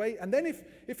added weight. And then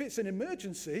if it's an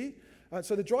emergency,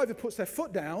 so the driver puts their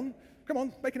foot down, come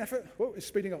on, make an effort. Oh, it's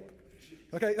speeding up.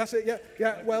 Okay, that's it,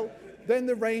 yeah. Well, then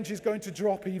the range is going to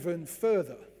drop even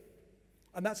further.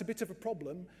 And that's a bit of a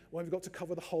problem when we've got to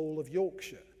cover the whole of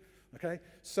Yorkshire. Okay,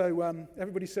 so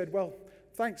everybody said, well,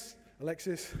 thanks,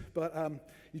 Alexis, but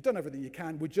you've done everything you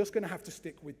can. We're just going to have to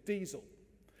stick with diesel.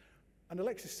 And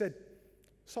Alexis said,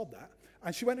 sod that.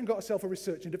 And she went and got herself a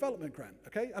research and development grant,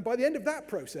 okay? And by the end of that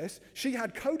process, she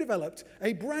had co-developed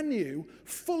a brand new,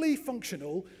 fully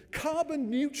functional, carbon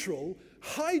neutral,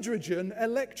 hydrogen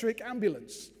electric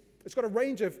ambulance. It's got a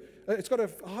range of, it's got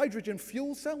a hydrogen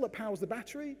fuel cell that powers the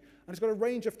battery, and it's got a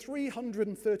range of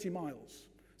 330 miles.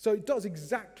 So it does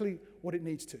exactly what it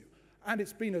needs to. And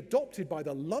it's been adopted by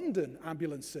the London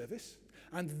Ambulance Service,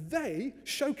 and they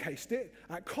showcased it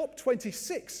at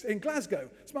COP26 in Glasgow.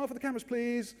 Smile for the cameras,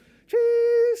 please.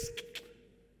 Cheers!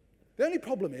 The only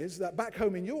problem is that back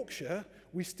home in Yorkshire,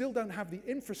 we still don't have the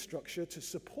infrastructure to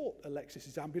support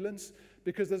Alexis's ambulance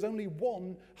because there's only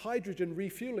one hydrogen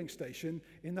refueling station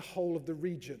in the whole of the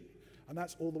region, and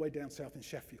that's all the way down south in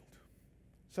Sheffield.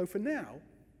 So for now,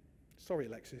 sorry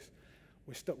Alexis,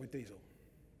 we're stuck with diesel.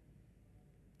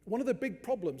 One of the big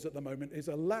problems at the moment is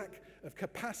a lack of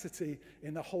capacity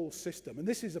in the whole system, and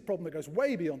this is a problem that goes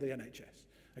way beyond the NHS.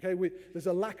 Okay, there's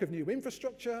a lack of new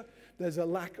infrastructure, there's a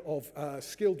lack of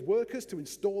skilled workers to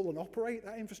install and operate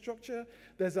that infrastructure,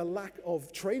 there's a lack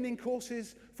of training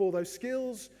courses for those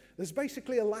skills, there's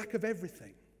basically a lack of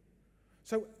everything.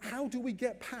 So how do we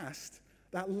get past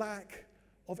that lack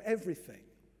of everything?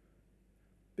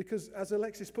 Because as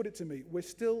Alexis put it to me, we're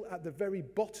still at the very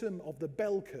bottom of the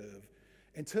bell curve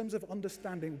in terms of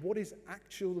understanding what is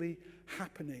actually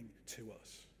happening to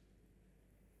us.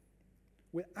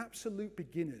 We're absolute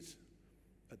beginners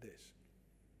at this.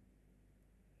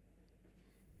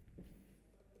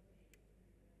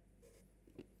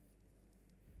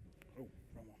 Oh,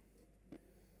 wrong one.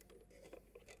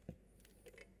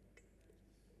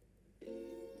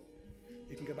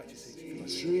 You can go back to your seats if you like.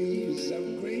 Trees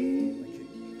of green, Thank you.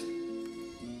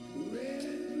 red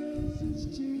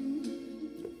roses too.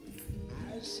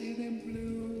 I see them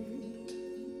bloom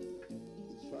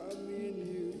for me and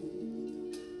you,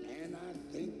 and I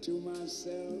think to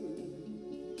myself,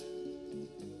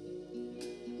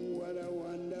 what a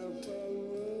wonderful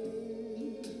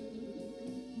world.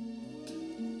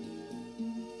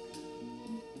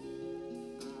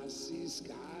 I see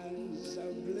skies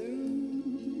of blue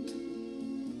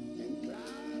and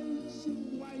clouds of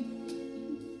white,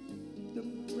 the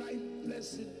bright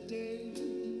blessed day,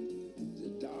 the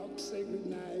dark sacred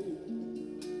night,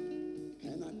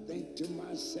 and I think to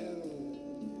myself,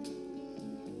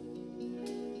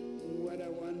 what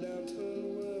a wonderful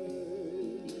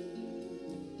world.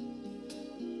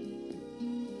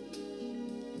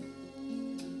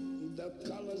 The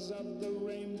colors of the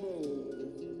rainbow,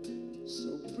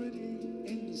 so pretty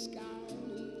in the sky,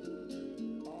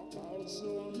 are also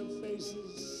on the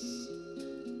faces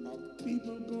of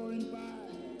people going by.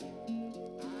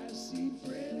 I see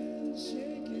friends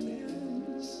shaking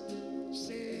hands,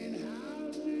 saying,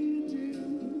 how do you do?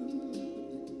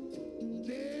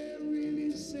 They're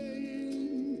really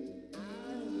saying, I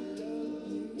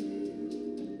love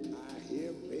you. I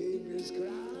hear babies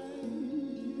cry.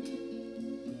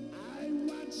 I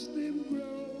watch them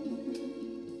grow.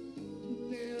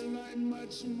 They'll learn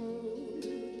much more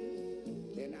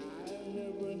than I'll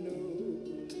never know.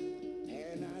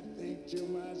 And I think to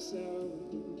myself,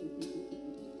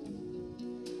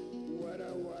 what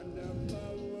a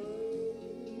wonderful world.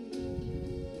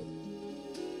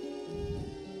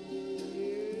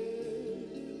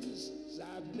 Yes, I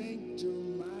think to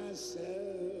myself,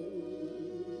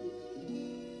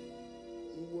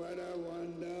 what a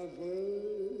wonderful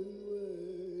world.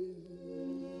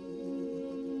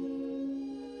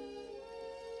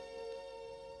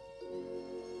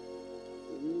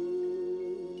 Ooh,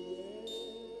 yeah.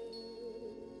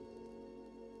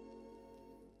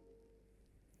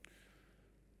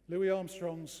 Louis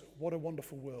Armstrong's What a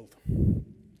Wonderful World.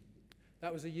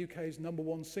 That was the UK's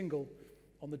 #1 single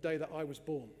on the day that I was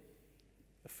born,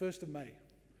 the 1st of May,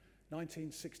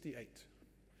 1968.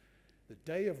 The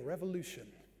day of revolution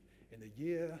in the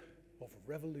year of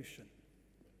revolution.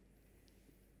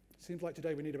 Seems like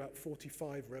today we need about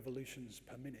 45 revolutions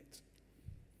per minute.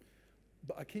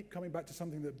 But I keep coming back to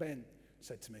something that Ben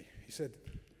said to me. He said,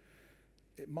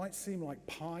 it might seem like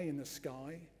pie in the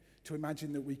sky to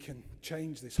imagine that we can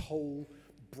change this whole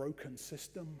broken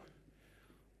system,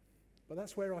 but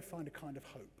that's where I find a kind of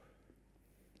hope,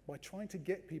 by trying to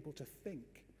get people to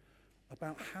think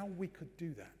about how we could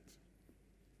do that.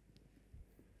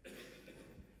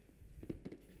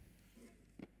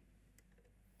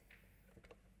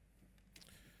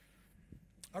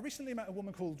 I recently met a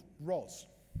woman called Roz,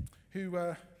 who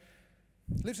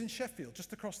lives in Sheffield,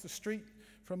 just across the street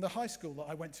from the high school that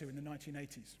I went to in the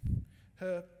 1980s.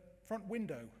 Her front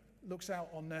window looks out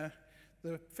on the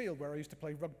field where I used to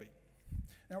play rugby.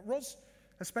 Now, Ros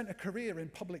has spent a career in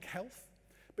public health,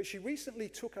 but she recently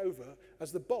took over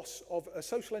as the boss of a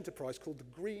social enterprise called the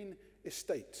Green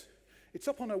Estate. It's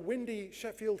up on a windy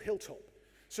Sheffield hilltop,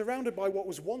 surrounded by what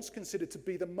was once considered to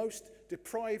be the most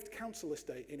deprived council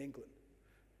estate in England.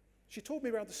 She told me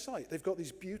around the site. They've got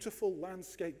these beautiful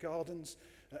landscape gardens,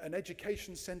 an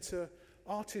education centre,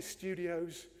 artist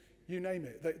studios, you name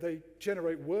it. They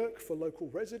generate work for local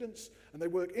residents, and they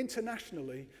work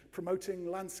internationally promoting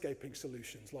landscaping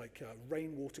solutions like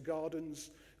rainwater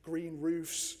gardens, green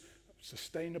roofs,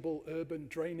 sustainable urban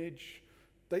drainage.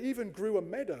 They even grew a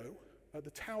meadow at the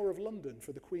Tower of London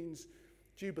for the Queen's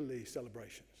Jubilee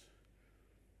celebrations.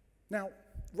 Now,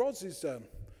 Ros is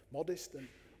modest and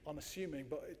unassuming,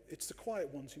 but it's the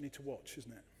quiet ones you need to watch,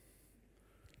 isn't it?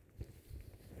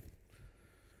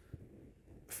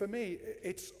 For me,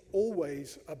 it's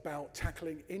always about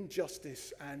tackling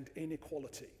injustice and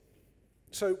inequality.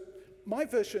 So my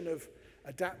version of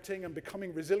adapting and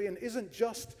becoming resilient isn't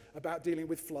just about dealing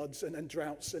with floods and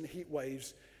droughts and heat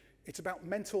waves. It's about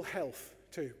mental health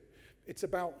too. It's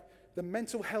about the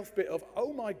mental health bit of,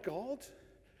 oh my God,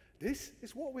 this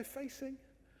is what we're facing.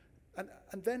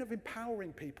 And then of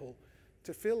empowering people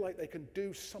to feel like they can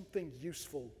do something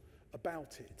useful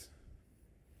about it.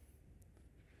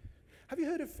 Have you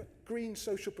heard of green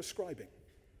social prescribing?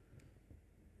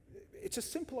 It's a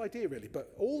simple idea really,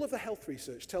 but all of the health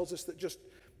research tells us that just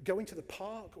going to the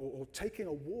park or taking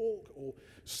a walk or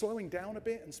slowing down a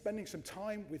bit and spending some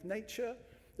time with nature,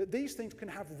 that these things can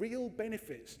have real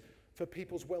benefits for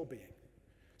people's well-being.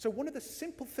 So one of the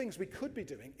simple things we could be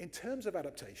doing in terms of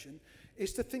adaptation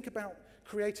is to think about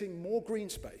creating more green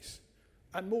space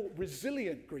and more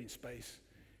resilient green space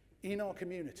in our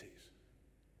communities.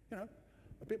 You know,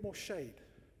 a bit more shade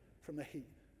from the heat.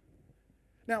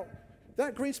 Now,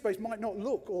 that green space might not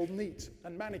look all neat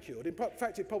and manicured. In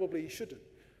fact, it probably shouldn't.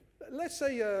 Let's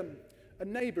say a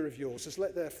neighbour of yours has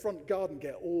let their front garden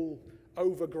get all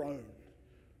overgrown.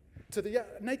 To the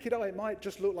naked eye, it might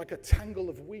just look like a tangle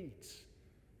of weeds.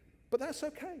 But that's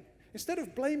okay. Instead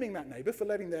of blaming that neighbour for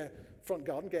letting their front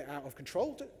garden get out of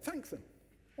control, thank them.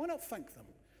 Why not thank them?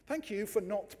 Thank you for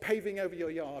not paving over your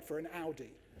yard for an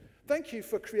Audi. Thank you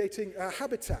for creating a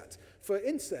habitat for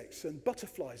insects and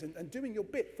butterflies and doing your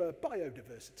bit for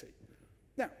biodiversity.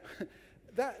 Now,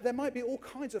 there might be all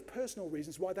kinds of personal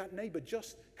reasons why that neighbour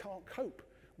just can't cope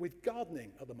with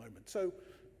gardening at the moment. So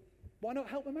why not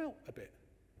help them out a bit?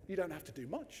 You don't have to do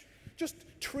much. Just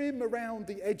trim around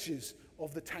the edges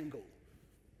of the tangle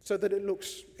so that it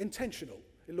looks intentional,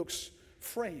 it looks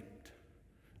framed,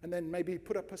 and then maybe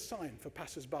put up a sign for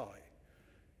passers-by.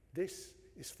 This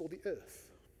is for the earth.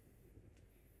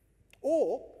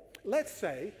 Or, let's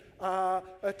say,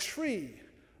 a tree,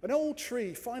 an old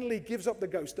tree finally gives up the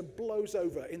ghost and blows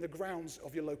over in the grounds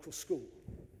of your local school.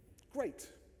 Great.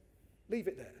 Leave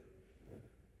it there.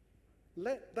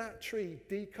 Let that tree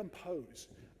decompose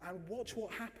and watch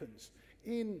what happens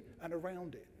in and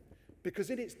around it.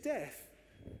 Because in its death,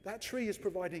 that tree is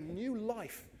providing new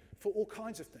life for all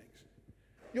kinds of things.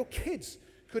 Your kids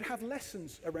could have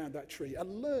lessons around that tree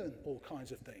and learn all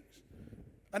kinds of things.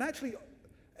 And actually,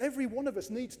 every one of us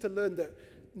needs to learn that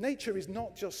nature is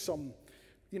not just some,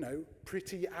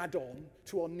 pretty add-on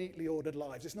to our neatly ordered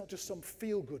lives. It's not just some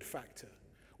feel-good factor.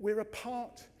 We're a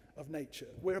part of nature.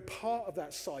 We're a part of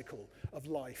that cycle of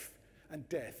life and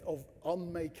death, of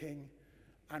unmaking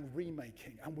and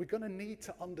remaking. And we're going to need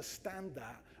to understand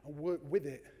that and work with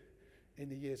it in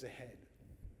the years ahead.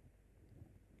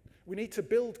 We need to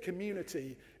build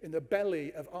community in the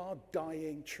belly of our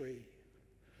dying tree.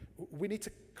 We need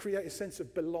to create a sense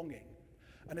of belonging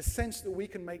and a sense that we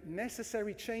can make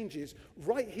necessary changes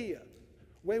right here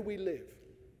where we live.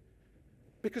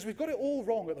 Because we've got it all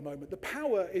wrong at the moment. The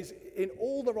power is in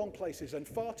all the wrong places and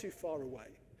far too far away.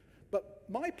 But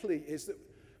my plea is that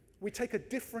we take a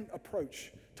different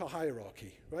approach to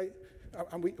hierarchy, right?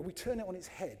 And we turn it on its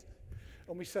head.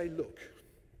 And we say, look,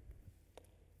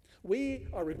 we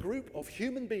are a group of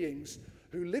human beings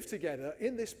who live together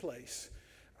in this place.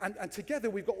 And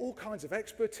together we've got all kinds of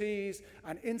expertise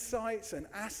and insights and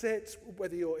assets,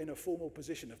 whether you're in a formal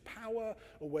position of power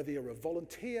or whether you're a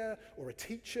volunteer or a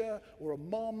teacher or a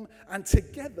mom. And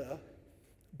together,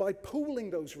 by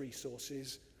pooling those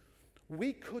resources,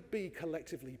 we could be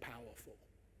collectively powerful.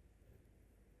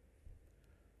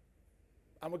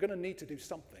 And we're going to need to do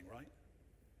something, right?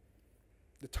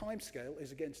 The timescale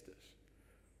is against us.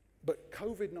 But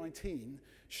COVID-19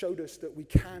 showed us that we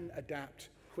can adapt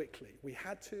quickly. We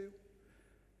had to,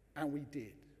 and we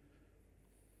did.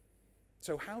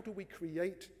 So how do we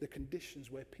create the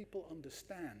conditions where people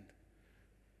understand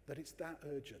that it's that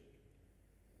urgent?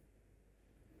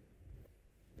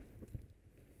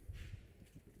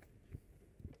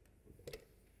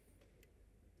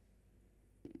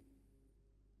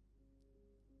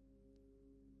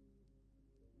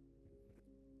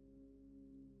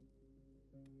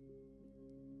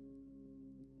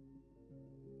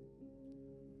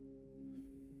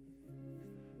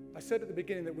 I said at the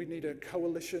beginning that we need a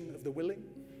coalition of the willing,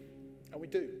 and we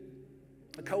do.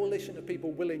 A coalition of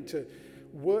people willing to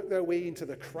work their way into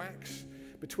the cracks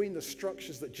between the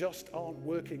structures that just aren't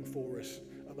working for us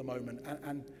at the moment,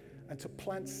 and to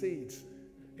plant seeds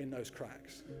in those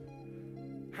cracks.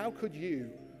 How could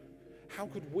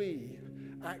we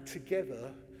act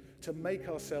together to make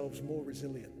ourselves more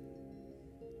resilient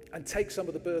and take some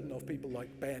of the burden off people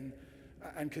like Ben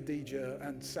and Khadija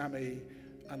and Sammy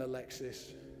and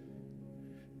Alexis?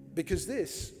 Because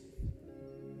this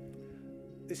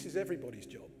is everybody's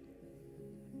job.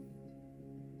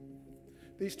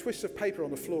 These twists of paper on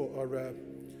the floor are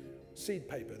seed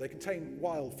paper. They contain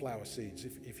wildflower seeds.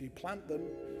 If you plant them,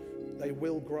 they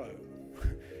will grow.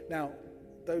 Now,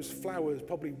 those flowers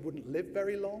probably wouldn't live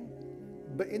very long,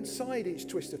 but inside each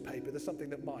twist of paper, there's something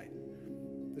that might.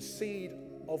 The seed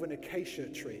of an acacia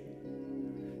tree.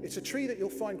 It's a tree that you'll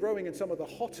find growing in some of the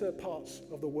hotter parts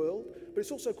of the world, but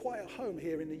it's also quite at home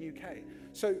here in the UK.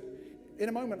 So in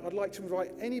a moment, I'd like to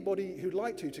invite anybody who'd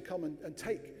like to come and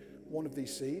take one of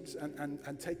these seeds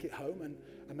and take it home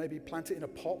and maybe plant it in a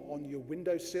pot on your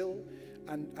windowsill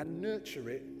and nurture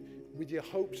it with your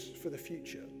hopes for the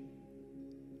future.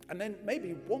 And then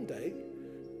maybe one day,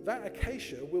 that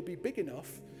acacia will be big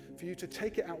enough for you to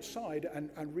take it outside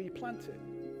and replant it.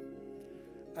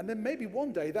 And then maybe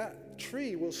one day that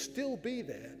tree will still be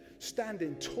there,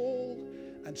 standing tall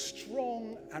and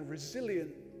strong and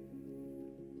resilient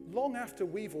long after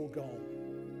we've all gone.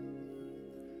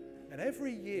 And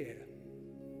every year,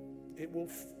 it will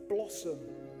blossom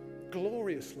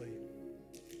gloriously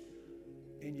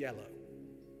in yellow.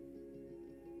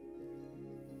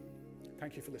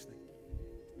 Thank you for listening.